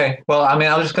 Okay. Well, I mean,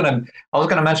 I was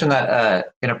gonna mention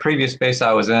that in a previous space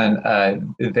I was in,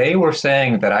 they were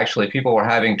saying that actually people were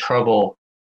having trouble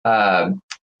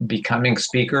becoming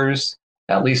speakers,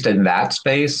 at least in that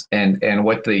space. And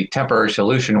what the temporary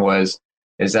solution was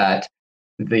is that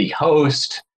the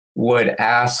host would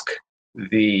ask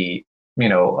the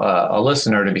a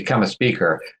listener to become a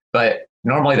speaker, but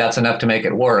normally that's enough to make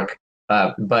it work.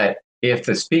 But if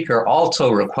the speaker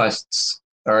also requests,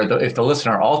 or if the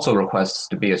listener also requests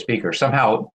to be a speaker,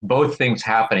 somehow both things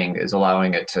happening is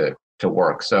allowing it to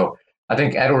work. So I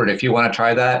think, Edward, if you want to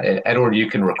try that, Edward, you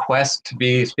can request to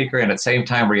be a speaker, and at the same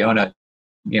time, Rionna,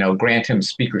 grant him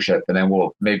speakership, and then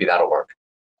maybe that'll work.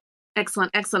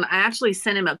 Excellent. I actually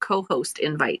sent him a co-host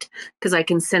invite because I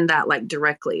can send that like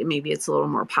directly. Maybe it's a little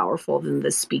more powerful than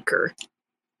the speaker.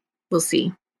 We'll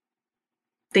see.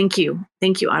 Thank you,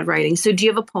 Odd Writing. So do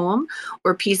you have a poem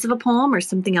or piece of a poem or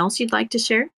something else you'd like to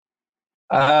share?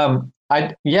 I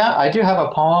do have a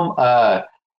poem.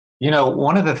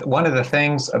 One of the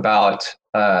things about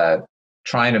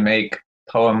trying to make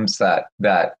poems that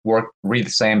read the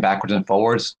same backwards and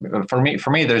forwards, for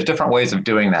me, there's different ways of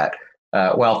doing that.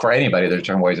 Well, for anybody, there's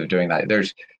different ways of doing that.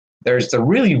 There's the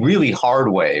really, really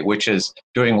hard way, which is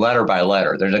doing letter by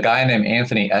letter. There's a guy named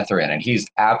Anthony Etherin, and he's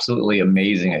absolutely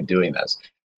amazing at doing this.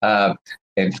 And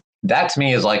that to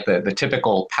me is like the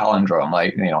typical palindrome.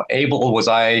 Like, able was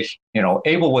I,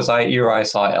 ere I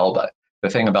saw Elba. The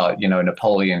thing about,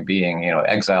 Napoleon being,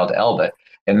 exiled to Elba,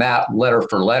 and that letter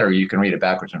for letter, you can read it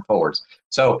backwards and forwards.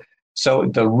 So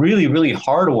the really, really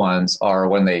hard ones are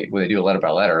when they do a letter by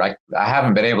letter. I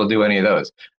haven't been able to do any of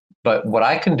those. But what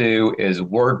I can do is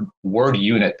word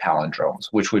unit palindromes,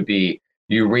 which would be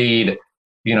you read,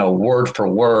 word for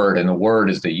word, and the word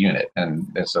is the unit. And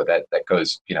so that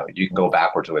goes, you can go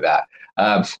backwards with that.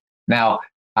 Now,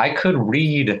 I could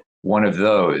read one of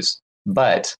those,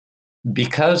 but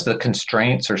because the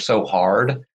constraints are so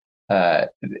hard, to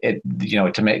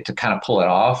kind of pull it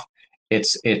off,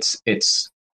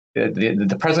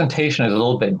 the presentation is a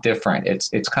little bit different.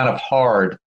 It's kind of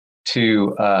hard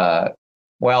to I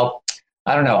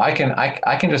don't know. I can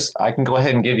go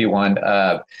ahead and give you one.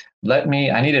 I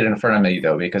need it in front of me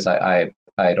though, because I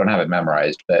don't have it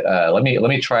memorized, but let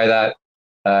me try that.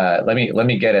 Let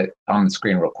me get it on the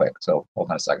screen real quick. So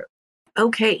hold on a second.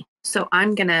 Okay. So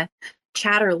I'm going to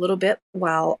chatter a little bit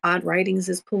while Odd Writings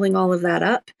is pulling all of that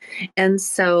up. And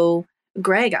so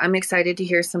Greg, I'm excited to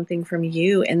hear something from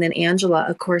you. And then Angela,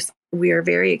 of course, we are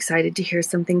very excited to hear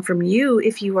something from you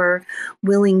if you are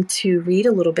willing to read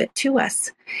a little bit to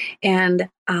us. And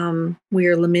we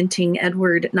are lamenting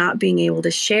Edward not being able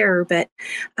to share, but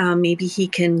maybe he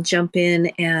can jump in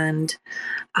and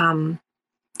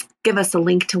give us a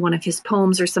link to one of his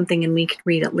poems or something, and we can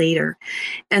read it later.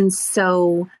 And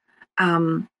so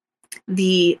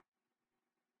the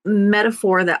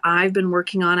metaphor that I've been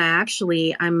working on,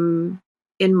 I'm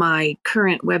in my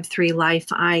current Web3 life,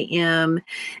 I am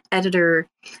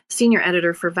senior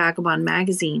editor for Vagabond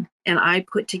magazine, and I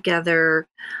put together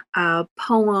a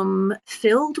poem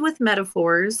filled with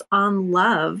metaphors on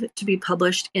love to be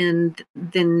published in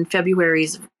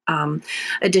February's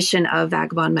edition of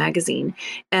Vagabond magazine.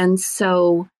 And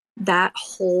so that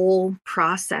whole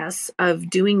process of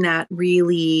doing that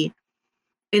really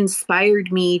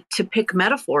inspired me to pick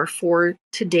metaphor for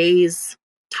today's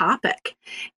topic.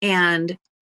 And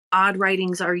Odd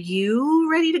Writings, are you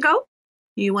ready to go?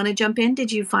 You want to jump in? Did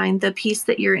you find the piece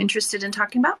that you're interested in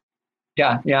talking about?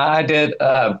 Yeah, I did.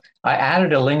 I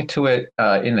added a link to it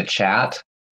in the chat.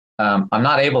 I'm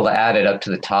not able to add it up to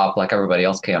the top like everybody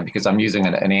else can because I'm using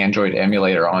an Android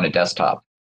emulator on a desktop,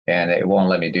 and it won't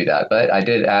let me do that. But I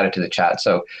did add it to the chat.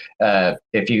 So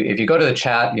if you go to the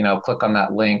chat, click on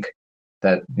that link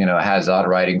that has Odd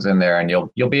Writings in there, and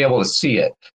you'll be able to see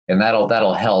it, and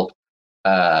that'll help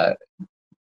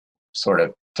sort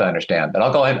of to understand. But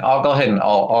I'll go ahead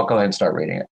and start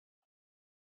reading it.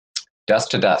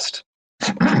 Dust to dust.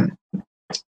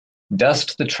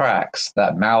 Dust the tracks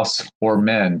that mouse or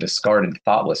men discarded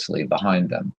thoughtlessly behind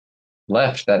them,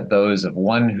 left that those of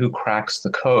one who cracks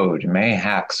the code may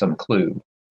hack some clue.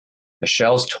 The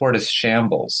shell's tortoise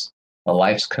shambles, a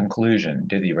life's conclusion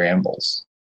dithy rambles.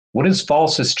 What is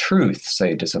false is truth,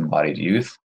 say disembodied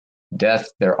youth. Death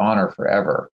their honor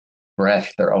forever,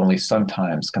 breath their only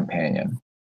sometimes companion.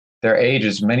 Their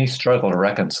ages many struggle to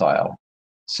reconcile.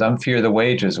 Some fear the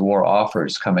wages war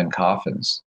offers come in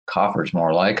coffins, coffers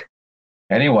more like.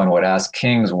 Anyone would ask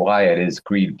kings why it is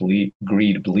greed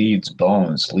bleeds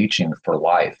bones, leeching for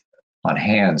life, on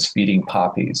hands feeding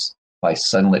poppies, by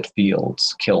sunlit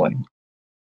fields, killing.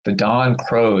 The dawn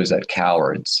crows at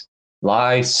cowards.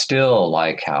 Lie still,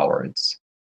 lie cowards.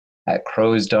 At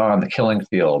crow's dawn, the killing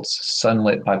fields,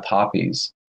 sunlit by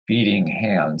poppies, feeding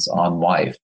hands on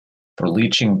life. For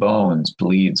leeching bones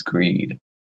bleeds greed.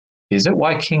 Is it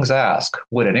why kings ask,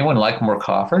 would anyone like more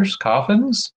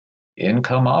coffins? In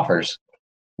come offers.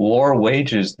 War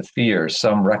wages the fears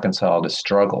some reconcile to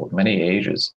struggle many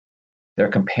ages. Their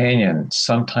companion,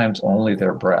 sometimes only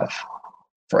their breath.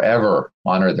 Forever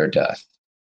honor their death.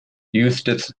 Youth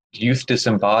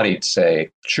disembodied say,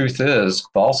 truth is,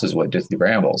 false is what dithy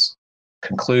rambles.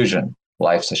 Conclusion,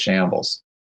 life's a shambles.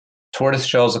 Tortoise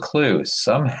shell's a clue,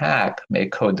 some hack may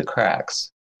code the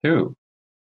cracks. Who?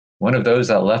 One of those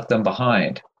that left them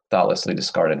behind, thoughtlessly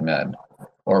discarded men,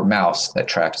 or mouse that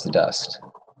tracks the dust.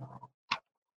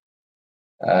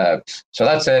 So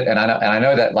that's it. And I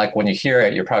know that like when you hear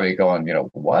it, you're probably going,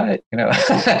 what,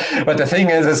 but the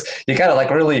thing is you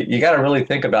gotta really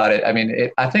think about it. I mean,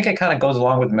 I think it kind of goes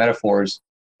along with metaphors,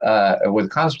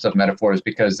 with concepts of metaphors,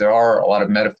 because there are a lot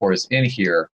of metaphors in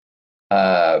here.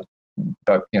 But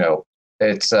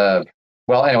it's,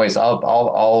 well, anyways, I'll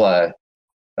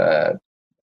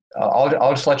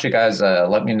just let you guys,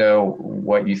 let me know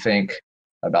what you think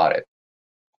about it.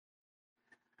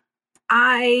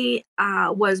 I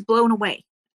was blown away,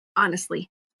 honestly.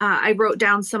 I wrote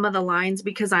down some of the lines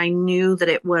because I knew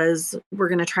that we're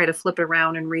going to try to flip it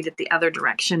around and read it the other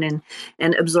direction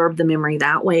and absorb the memory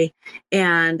that way.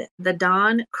 And the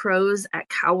dawn crows at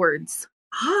cowards.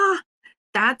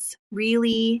 That's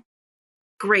really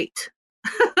great.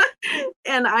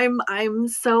 And and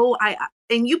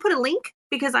you put a link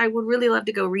because I would really love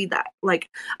to go read that. Like,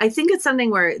 I think it's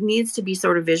something where it needs to be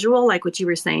sort of visual, like what you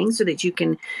were saying, so that you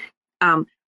can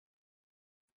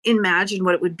imagine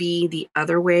what it would be the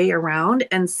other way around.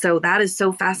 And so that is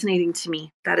so fascinating to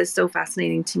me. I'm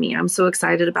so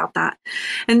excited about that.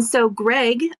 And so,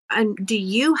 Greg, do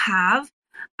you have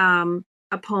a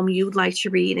poem you'd like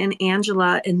to read? And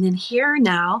Angela, and then here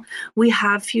now we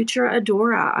have future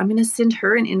Adora. I'm going to send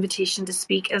her an invitation to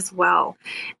speak as well.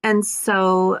 And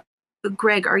so,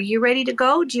 Greg, are you ready to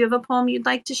go? Do you have a poem you'd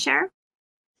like to share?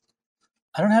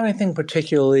 I don't have anything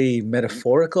particularly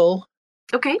metaphorical.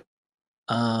 Okay.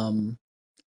 I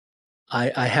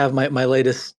have my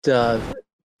latest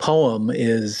poem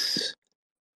is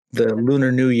the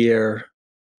Lunar New Year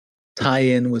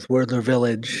tie-in with Wordler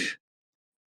Village,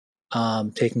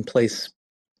 taking place,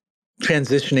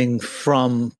 transitioning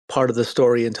from part of the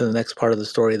story into the next part of the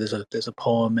story. There's a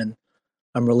poem, and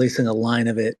I'm releasing a line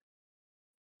of it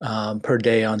per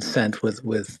day on Scent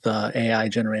with AI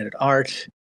generated art.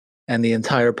 And the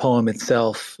entire poem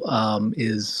itself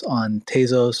is on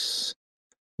Tezos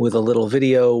with a little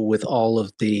video with all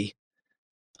of the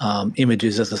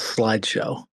images as a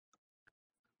slideshow.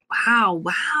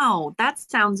 Wow. That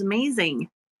sounds amazing.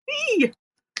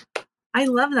 I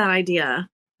love that idea.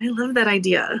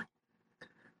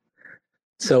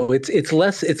 So it's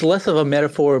less of a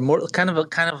metaphor, more kind of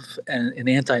an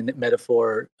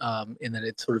anti-metaphor in that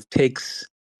it sort of takes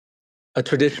a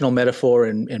traditional metaphor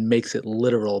and makes it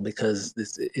literal, because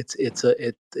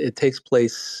it takes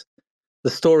place. The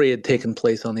story had taken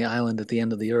place on the island at the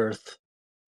end of the earth,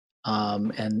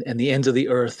 and the ends of the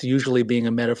earth usually being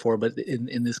a metaphor, but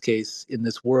in this case, in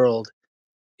this world,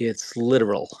 it's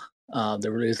literal.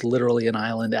 There is literally an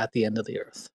island at the end of the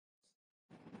earth.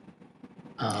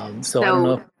 So I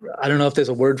don't know if there's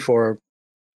a word for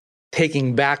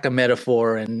taking back a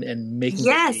metaphor and making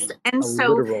it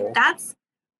literal. That's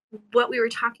what we were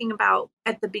talking about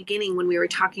at the beginning when we were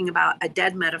talking about a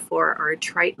dead metaphor or a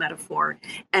trite metaphor,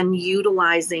 and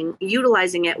utilizing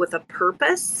it with a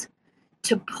purpose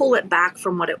to pull it back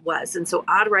from what it was. And so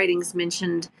Odd Writings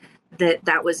mentioned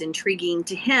that was intriguing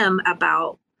to him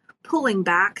about pulling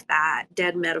back that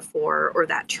dead metaphor or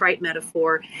that trite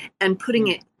metaphor and putting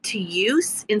it to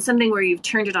use in something where you've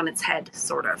turned it on its head,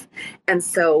 sort of. And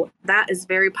so that is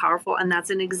very powerful. And that's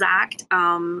an exact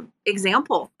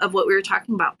example of what we were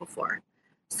talking about before.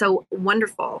 So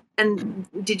wonderful. And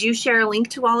did you share a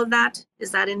link to all of that? Is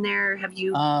that in there? Have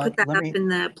you put that up in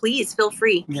the, please feel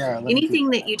free. Yeah, anything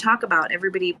that you talk about,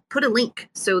 everybody put a link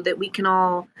so that we can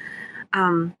all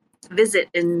visit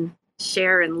and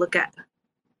share and look at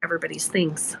everybody's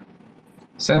things.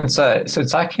 Since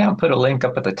I can't put a link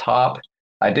up at the top,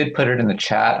 I did put it in the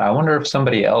chat. I wonder if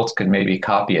somebody else could maybe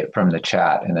copy it from the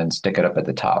chat and then stick it up at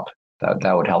the top.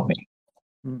 That would help me.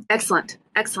 Excellent.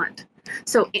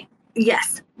 So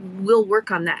Yes, we'll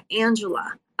work on that.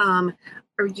 Angela,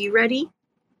 are you ready?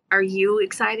 Are you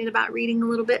excited about reading a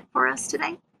little bit for us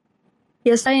today?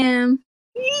 Yes, I am.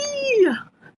 Yeah.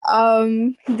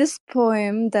 This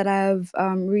poem that I've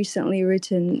recently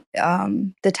written,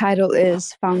 the title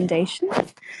is Foundation.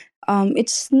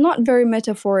 It's not very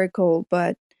metaphorical,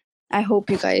 but I hope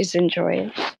you guys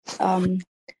enjoy it.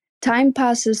 Time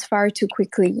passes far too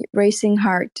quickly, racing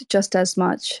heart just as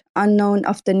much. Unknown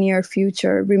of the near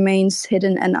future remains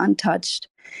hidden and untouched.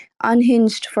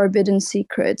 Unhinged forbidden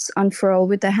secrets unfurl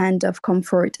with the hand of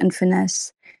comfort and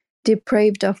finesse.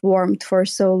 Depraved of warmth for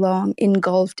so long,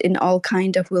 engulfed in all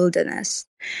kind of wilderness.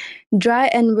 Dry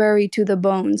and weary to the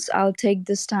bones, I'll take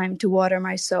this time to water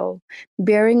my soul.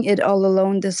 Bearing it all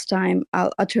alone this time,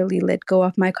 I'll utterly let go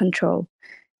of my control.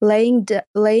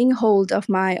 Laying hold of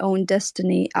my own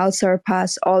destiny, I'll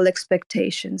surpass all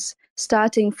expectations.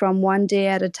 Starting from one day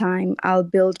at a time, I'll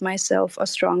build myself a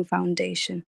strong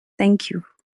foundation. Thank you.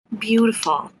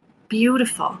 Beautiful.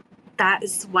 Beautiful. That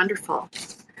is wonderful.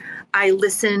 I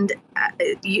listened,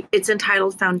 it's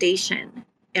entitled Foundation.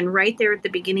 And right there at the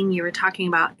beginning, you were talking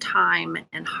about time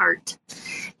and heart.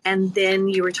 And then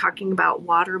you were talking about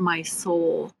water my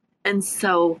soul. And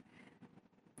so,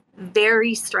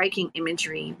 very striking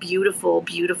imagery, beautiful,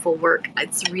 beautiful work.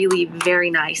 It's really very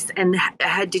nice. And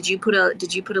did you put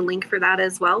a link for that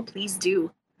as well? Please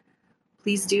do.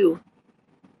 Please do.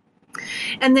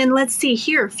 And then let's see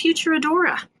here, Future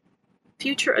Adora.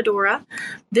 Future Adora.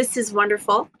 This is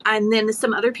wonderful. And then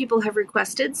some other people have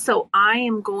requested, so I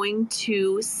am going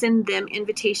to send them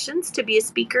invitations to be a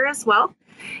speaker as well.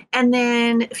 And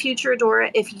then Future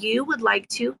Adora, if you would like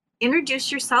to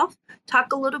introduce yourself,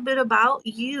 talk a little bit about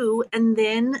you, and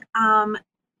then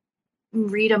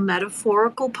read a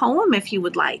metaphorical poem if you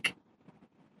would like.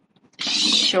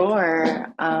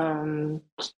 Sure.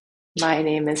 My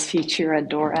name is Future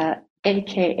Adora,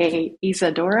 aka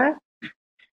Isadora.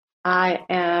 I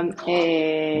am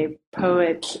a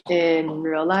poet in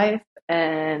real life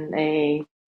and a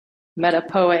meta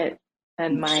poet,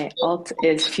 and my alt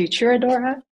is Future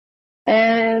Adora.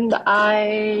 And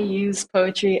I use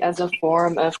poetry as a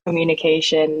form of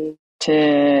communication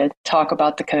to talk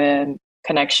about the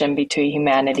connection between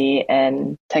humanity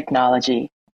and technology.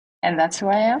 And that's who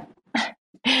I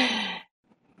am.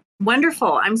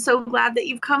 Wonderful. I'm so glad that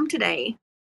you've come today.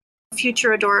 Future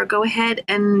Adora, go ahead,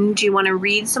 and do you want to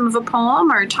read some of a poem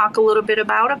or talk a little bit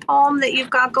about a poem that you've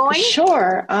got going?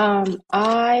 Sure.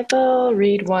 I will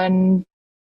read one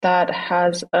that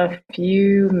has a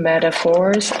few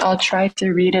metaphors. I'll try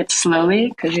to read it slowly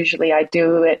because usually I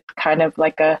do it kind of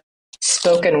like a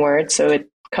spoken word, so it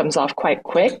comes off quite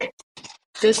quick.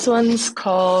 This one's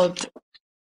called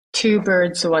Two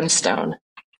Birds, One Stone.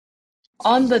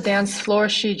 On the dance floor,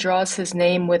 she draws his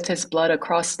name with his blood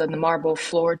across the marble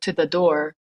floor to the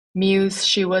door. Muse,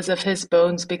 she was of his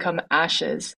bones become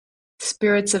ashes.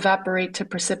 Spirits evaporate to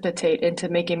precipitate into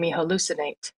making me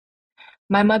hallucinate.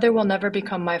 My mother will never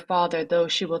become my father, though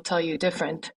she will tell you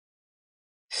different.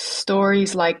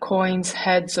 Stories like coins,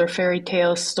 heads, or fairy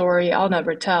tales story I'll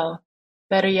never tell.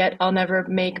 Better yet, I'll never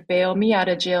make bail me out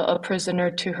of jail a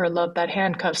prisoner to her love that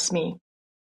handcuffs me.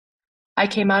 I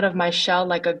came out of my shell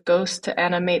like a ghost to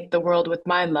animate the world with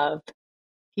my love.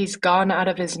 He's gone out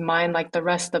of his mind like the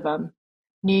rest of 'em.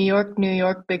 New York,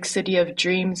 big city of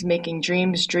dreams, making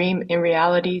dreams dream in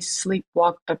reality,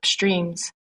 sleepwalk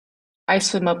upstreams. I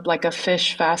swim up like a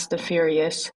fish, fast and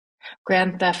furious.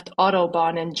 Grand Theft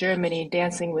Autobahn in Germany,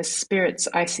 dancing with spirits,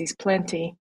 I sees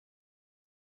plenty.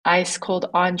 Ice cold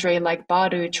Andre like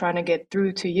Badu trying to get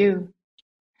through to you.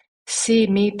 See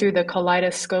me through the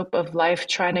kaleidoscope of life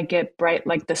trying to get bright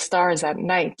like the stars at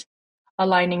night,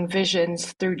 aligning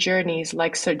visions through journeys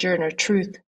like Sojourner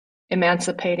Truth,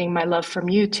 emancipating my love from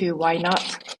you two, why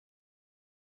not?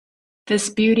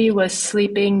 This beauty was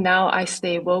sleeping, now I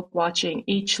stay woke watching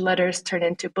each letters turn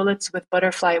into bullets with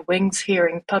butterfly wings,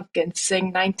 hearing pumpkins sing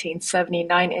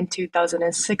 1979 and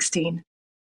 2016.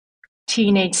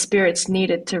 Teenage spirits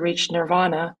needed to reach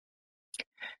nirvana.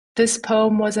 This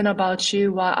poem wasn't about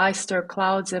you while I stir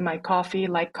clouds in my coffee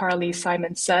like Carly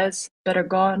Simon says, better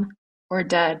gone or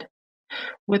dead.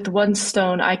 With one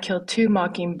stone I killed two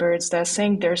mockingbirds that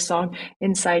sang their song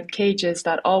inside cages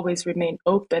that always remain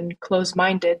open,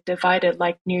 close-minded, divided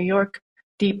like New York,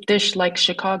 deep dish like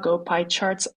Chicago, pie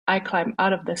charts I climb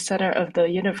out of the center of the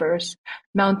universe,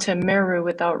 Mountain Meru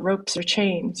without ropes or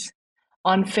chains.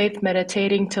 On faith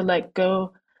meditating to let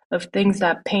go of things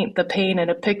that paint the pain in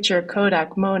a picture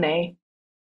Kodak Monet.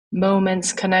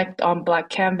 Moments connect on black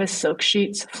canvas silk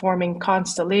sheets, forming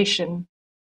constellation.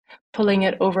 Pulling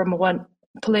it over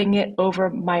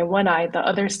my one eye, the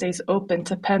other stays open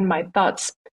to pen my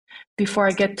thoughts, Before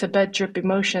I get to bed, drip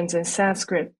emotions in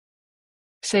Sanskrit.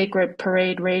 Sacred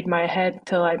parade raid my head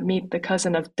till I meet the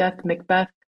cousin of death, Macbeth.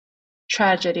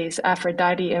 Tragedies,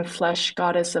 Aphrodite in flesh,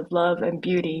 goddess of love and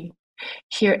beauty.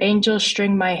 Hear angels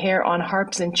string my hair on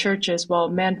harps in churches while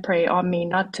men pray on me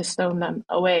not to stone them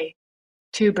away.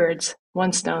 2 birds,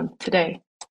 1 stone today.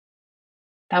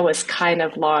 That was kind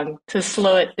of long. To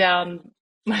slow it down,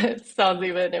 it sounds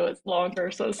even it was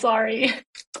longer, so sorry.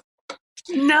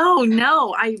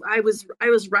 No, I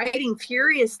was writing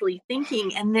furiously,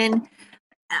 thinking, and then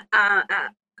uh, uh,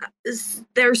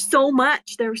 there's so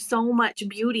much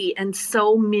beauty and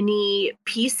so many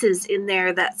pieces in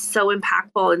there that's so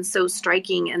impactful and so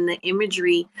striking, and the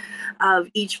imagery of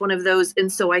each one of those.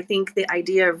 And so I think the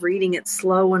idea of reading it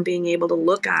slow and being able to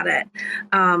look at it,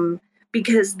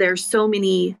 because there's so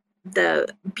many, the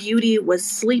beauty was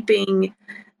sleeping,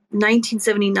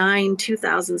 1979,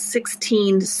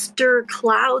 2016, stir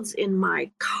clouds in my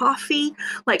coffee.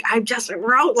 Like I just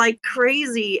wrote like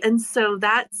crazy. And so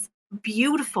that's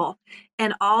beautiful.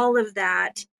 And all of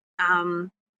that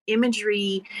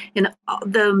imagery and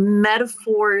the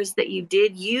metaphors that you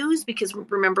did use, because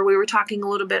remember, we were talking a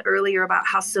little bit earlier about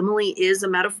how simile is a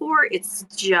metaphor. It's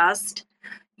just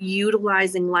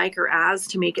utilizing like or as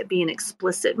to make it be an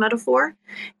explicit metaphor.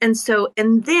 And so,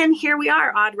 and then here we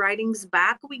are, odd writings,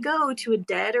 back we go to a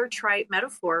dead or trite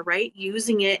metaphor, right?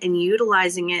 Using it and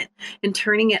utilizing it and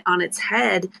turning it on its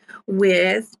head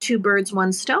with 2 birds,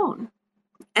 1 stone.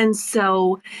 And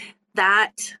so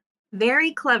that,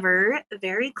 very clever,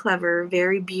 very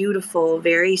beautiful,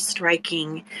 very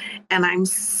striking. And I'm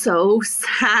so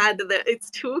sad that it's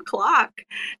 2 o'clock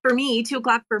for me. 2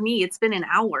 o'clock for me. It's been an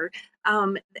hour.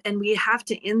 And we have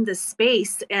to end this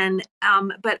space. And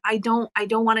but I don't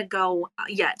want to go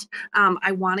yet.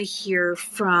 I want to hear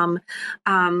from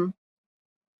our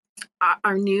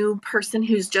new person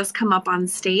who's just come up on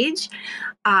stage.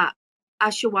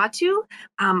 Ashawatu,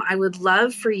 I would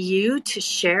love for you to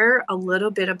share a little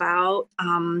bit about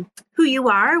who you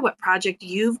are, what project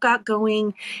you've got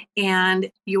going,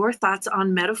 and your thoughts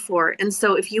on metaphor. And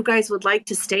so if you guys would like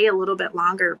to stay a little bit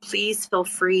longer, please feel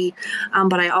free.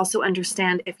 But I also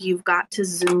understand if you've got to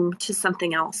Zoom to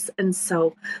something else. And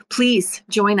so please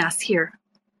join us here.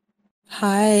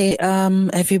 Hi,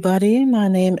 everybody. My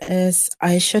name is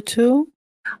Aishatu.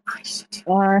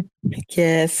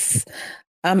 Yes.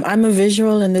 I'm a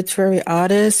visual and literary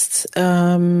artist,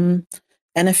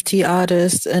 NFT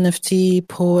artist, NFT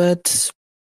poet.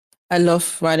 I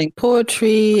love writing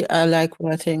poetry. I like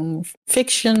writing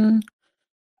fiction,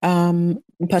 in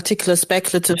particular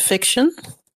speculative fiction.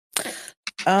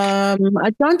 I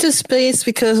joined this space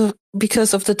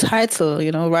because of the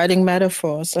title, writing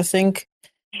metaphors. I think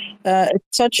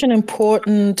it's such an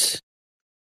important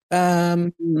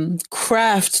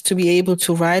craft to be able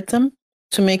to write them,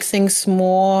 to make things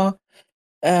more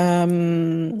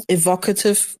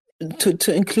evocative,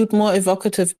 to include more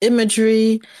evocative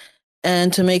imagery,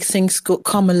 and to make things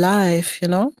come alive,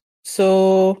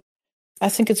 So I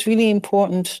think it's really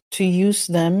important to use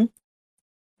them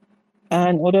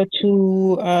in order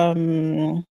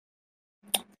to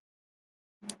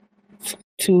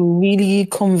really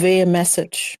convey a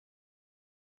message.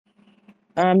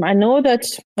 I know that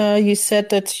you said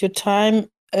that your time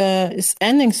is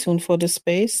ending soon for the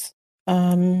space.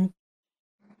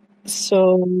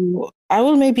 So I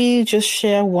will maybe just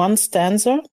share one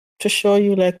stanza to show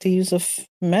you like the use of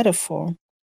metaphor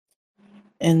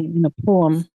in a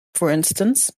poem, for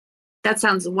instance. That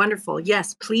sounds wonderful.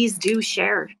 Yes, please do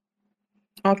share.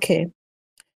 Okay.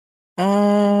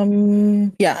 I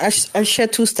share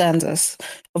 2 stanzas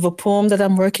of a poem that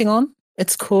I'm working on.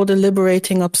 It's called A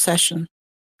Liberating Obsession.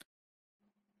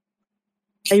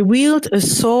 I wield a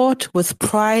sword with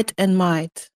pride and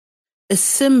might, a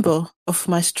symbol of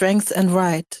my strength and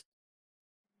right.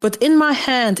 But in my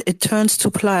hand it turns to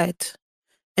plight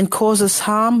and causes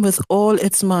harm with all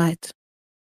its might.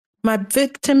 My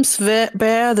victims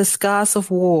bear the scars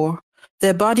of war,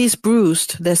 their bodies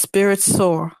bruised, their spirits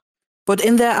sore. But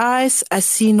in their eyes I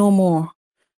see no more,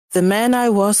 the man I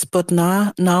was, but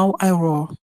now I roar.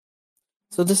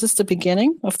 So this is the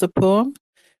beginning of the poem,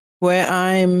 where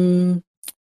I'm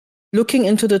looking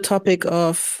into the topic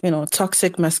of,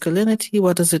 toxic masculinity.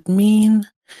 What does it mean?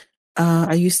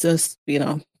 I use this,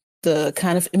 the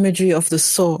kind of imagery of the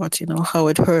sword, how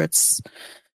it hurts,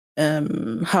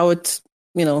 how it,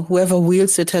 whoever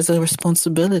wields it has a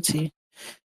responsibility.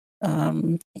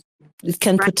 It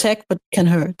can protect, but it can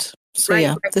hurt. So right,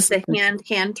 yeah, right. The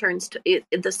hand turns to it,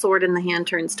 the sword in the hand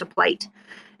turns to plight,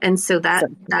 and so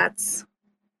that's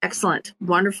excellent,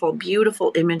 wonderful,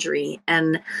 beautiful imagery,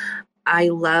 and I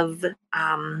love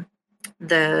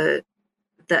the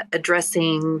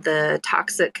addressing the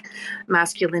toxic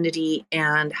masculinity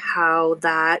and how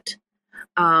that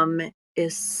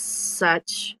is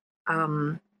such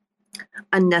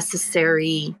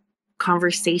unnecessary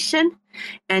conversation,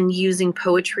 and using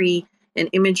poetry and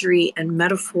imagery and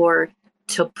metaphor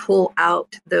to pull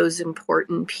out those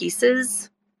important pieces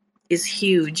is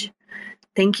huge.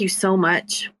 Thank you so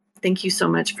much. Thank you so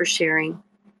much for sharing.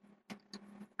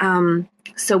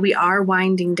 So we are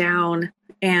winding down,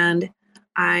 and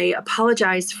I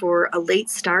apologize for a late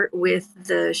start with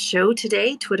the show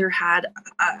today. Twitter had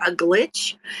a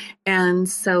glitch, and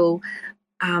so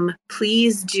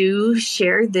please do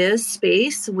share this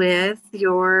space with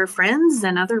your friends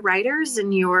and other writers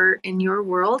in your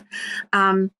world.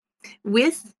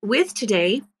 With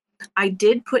today, I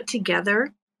did put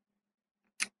together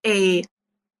a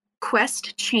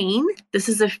quest chain. This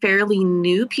is a fairly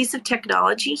new piece of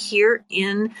technology here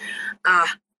in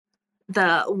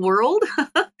the world.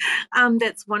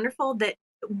 That's wonderful. That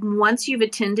once you've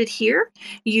attended here,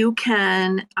 you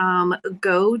can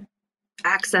go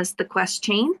access the quest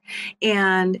chain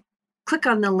and click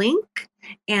on the link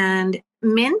and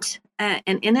mint an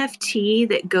NFT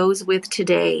that goes with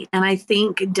today. And I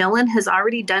think Dylan has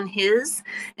already done his,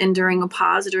 and during a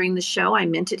pause during the show, I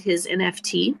minted his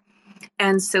NFT.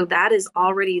 And so that is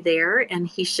already there, and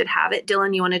he should have it.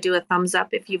 Dylan, you want to do a thumbs up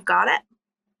if you've got it?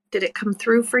 Did it come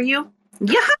through for you?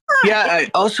 Yeah. Yeah, I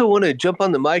also want to jump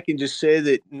on the mic and just say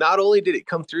that not only did it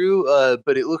come through,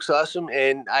 but it looks awesome.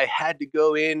 And I had to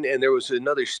go in, and there was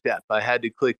another step. I had to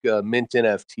click Mint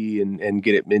NFT and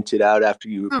get it minted out after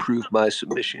you approved my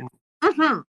submission.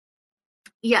 Mm-hmm.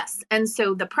 Yes. And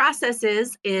so the process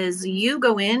is you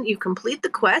go in, you complete the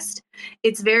quest.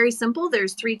 It's very simple.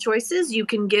 There's 3 choices. You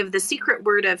can give the secret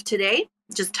word of today.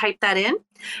 Just type that in.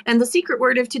 And the secret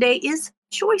word of today is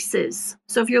choices.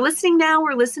 So if you're listening now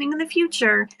or listening in the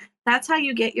future, that's how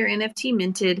you get your NFT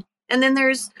minted. And then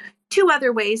there's 2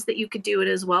 other ways that you could do it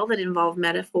as well that involve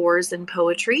metaphors and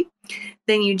poetry.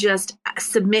 Then you just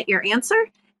submit your answer,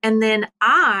 and then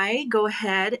I go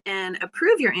ahead and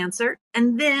approve your answer,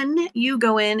 and then you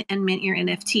go in and mint your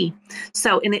NFT.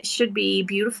 So, and it should be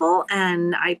beautiful,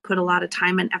 and I put a lot of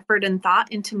time and effort and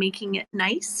thought into making it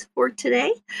nice for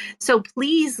today. So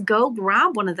please go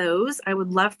grab one of those. I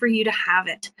would love for you to have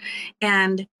it.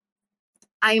 And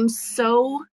I am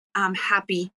so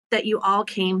happy that you all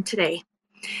came today.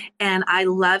 And I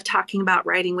love talking about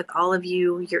writing with all of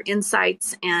you, your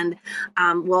insights, and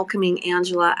welcoming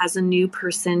Angela as a new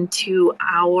person to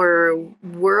our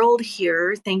world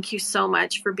here. Thank you so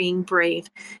much for being brave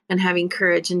and having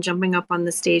courage and jumping up on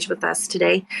the stage with us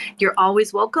today. You're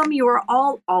always welcome. You are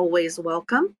all always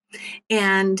welcome.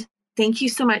 And thank you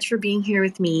so much for being here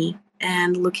with me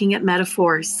and looking at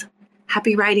metaphors.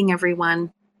 Happy writing,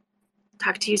 everyone.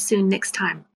 Talk to you soon next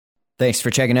time. Thanks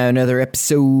for checking out another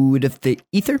episode of The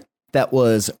Ether. That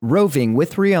was Roving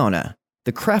with Rionna,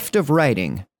 the craft of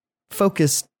writing,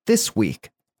 focused this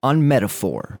week on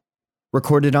metaphor.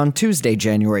 Recorded on Tuesday,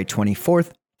 January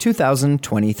 24th,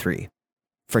 2023.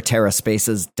 For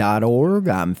TerraSpaces.org,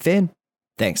 I'm Finn.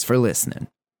 Thanks for listening.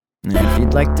 And if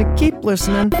you'd like to keep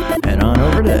listening, head on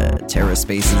over to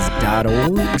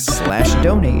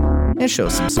TerraSpaces.org/donate and show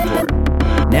some support.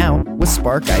 Now, with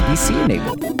Spark IBC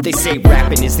enabled. They say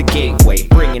rapping is the gateway,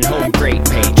 bringing home great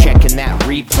pay. Checking that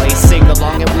replay, sing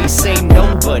along and we say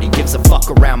nobody gives a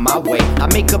fuck around my way. I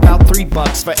make about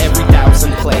 $3 for every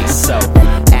 1,000 plays, so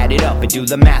add it up and do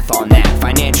the math on that.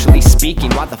 Financially speaking,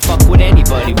 why the fuck would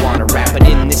anybody wanna rap? But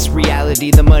in this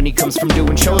reality, the money comes from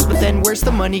doing shows. But then where's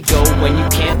the money go when you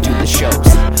can't do the shows?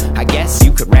 I guess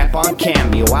you could rap on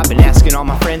Cameo. I've been asking all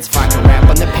my friends if I can rap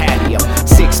on the patio.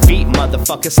 6 feet,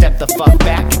 motherfucker, step the fuck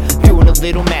back. Doing a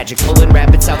little magic, pulling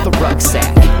rabbits out the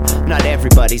rucksack. Not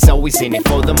everybody's always in it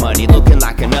for the money. Looking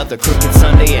like another crooked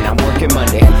Sunday and I'm working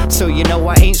Monday. So you know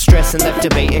I ain't stressing, left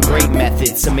debating great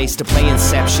methods. Amazed to play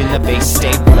Inception, the bass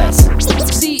stay blessed.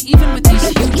 See, even with these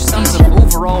huge sums of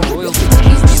overall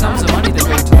royalties, the sums of money that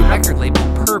go to the record label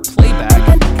per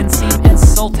playback can seem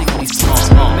insultingly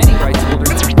small. Many rights holders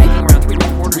are making around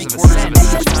 3/4 of a cent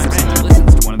each time someone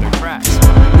listens to one of their tracks,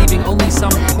 leaving only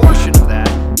some portion of that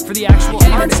for the actual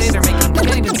artist. Say they're making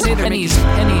pennies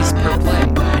per play.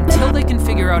 Until they can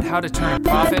figure out how to turn a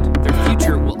profit, their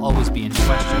future will always be in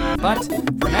question. But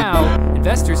for now,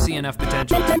 investors see enough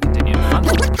potential to continue to fund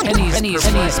them. Pennies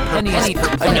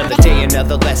per play. Another day,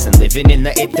 another lesson. Living in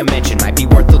the 8th dimension might be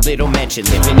worth a little mention.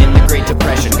 Living in the Great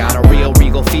Depression, got a real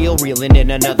regal feel. Reeling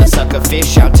in another sucker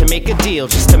fish out to make a deal,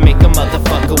 just to make a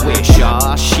motherfucker wish.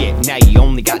 Aw shit, now you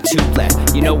only got 2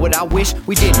 left. You know what I wish?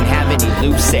 We didn't have any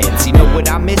loose ends. You know what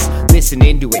I miss?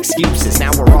 Listening to excuses.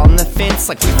 Now we're on the fence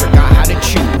like we forgot how to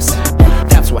choose.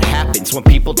 That's That's what happens when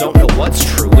people don't know what's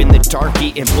true. In the dark,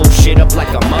 eating bullshit up like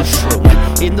a mushroom.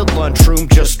 In the lunchroom,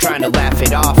 just trying to laugh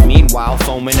it off. Meanwhile,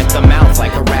 foaming at the mouth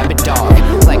like a rabid dog.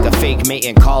 Like a fake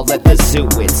mating call at the zoo.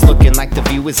 It's looking like the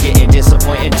view is getting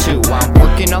disappointed too. I'm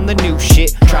working on the new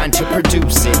shit, trying to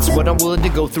produce it. It's what I'm willing to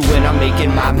go through when I'm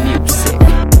making my music.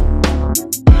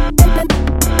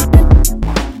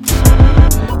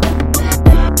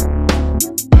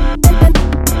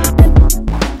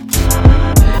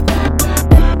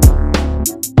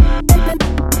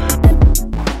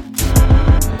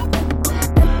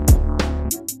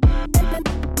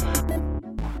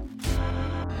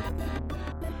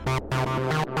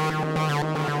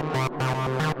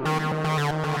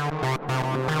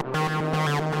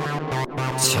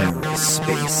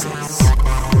 TerraSpaces.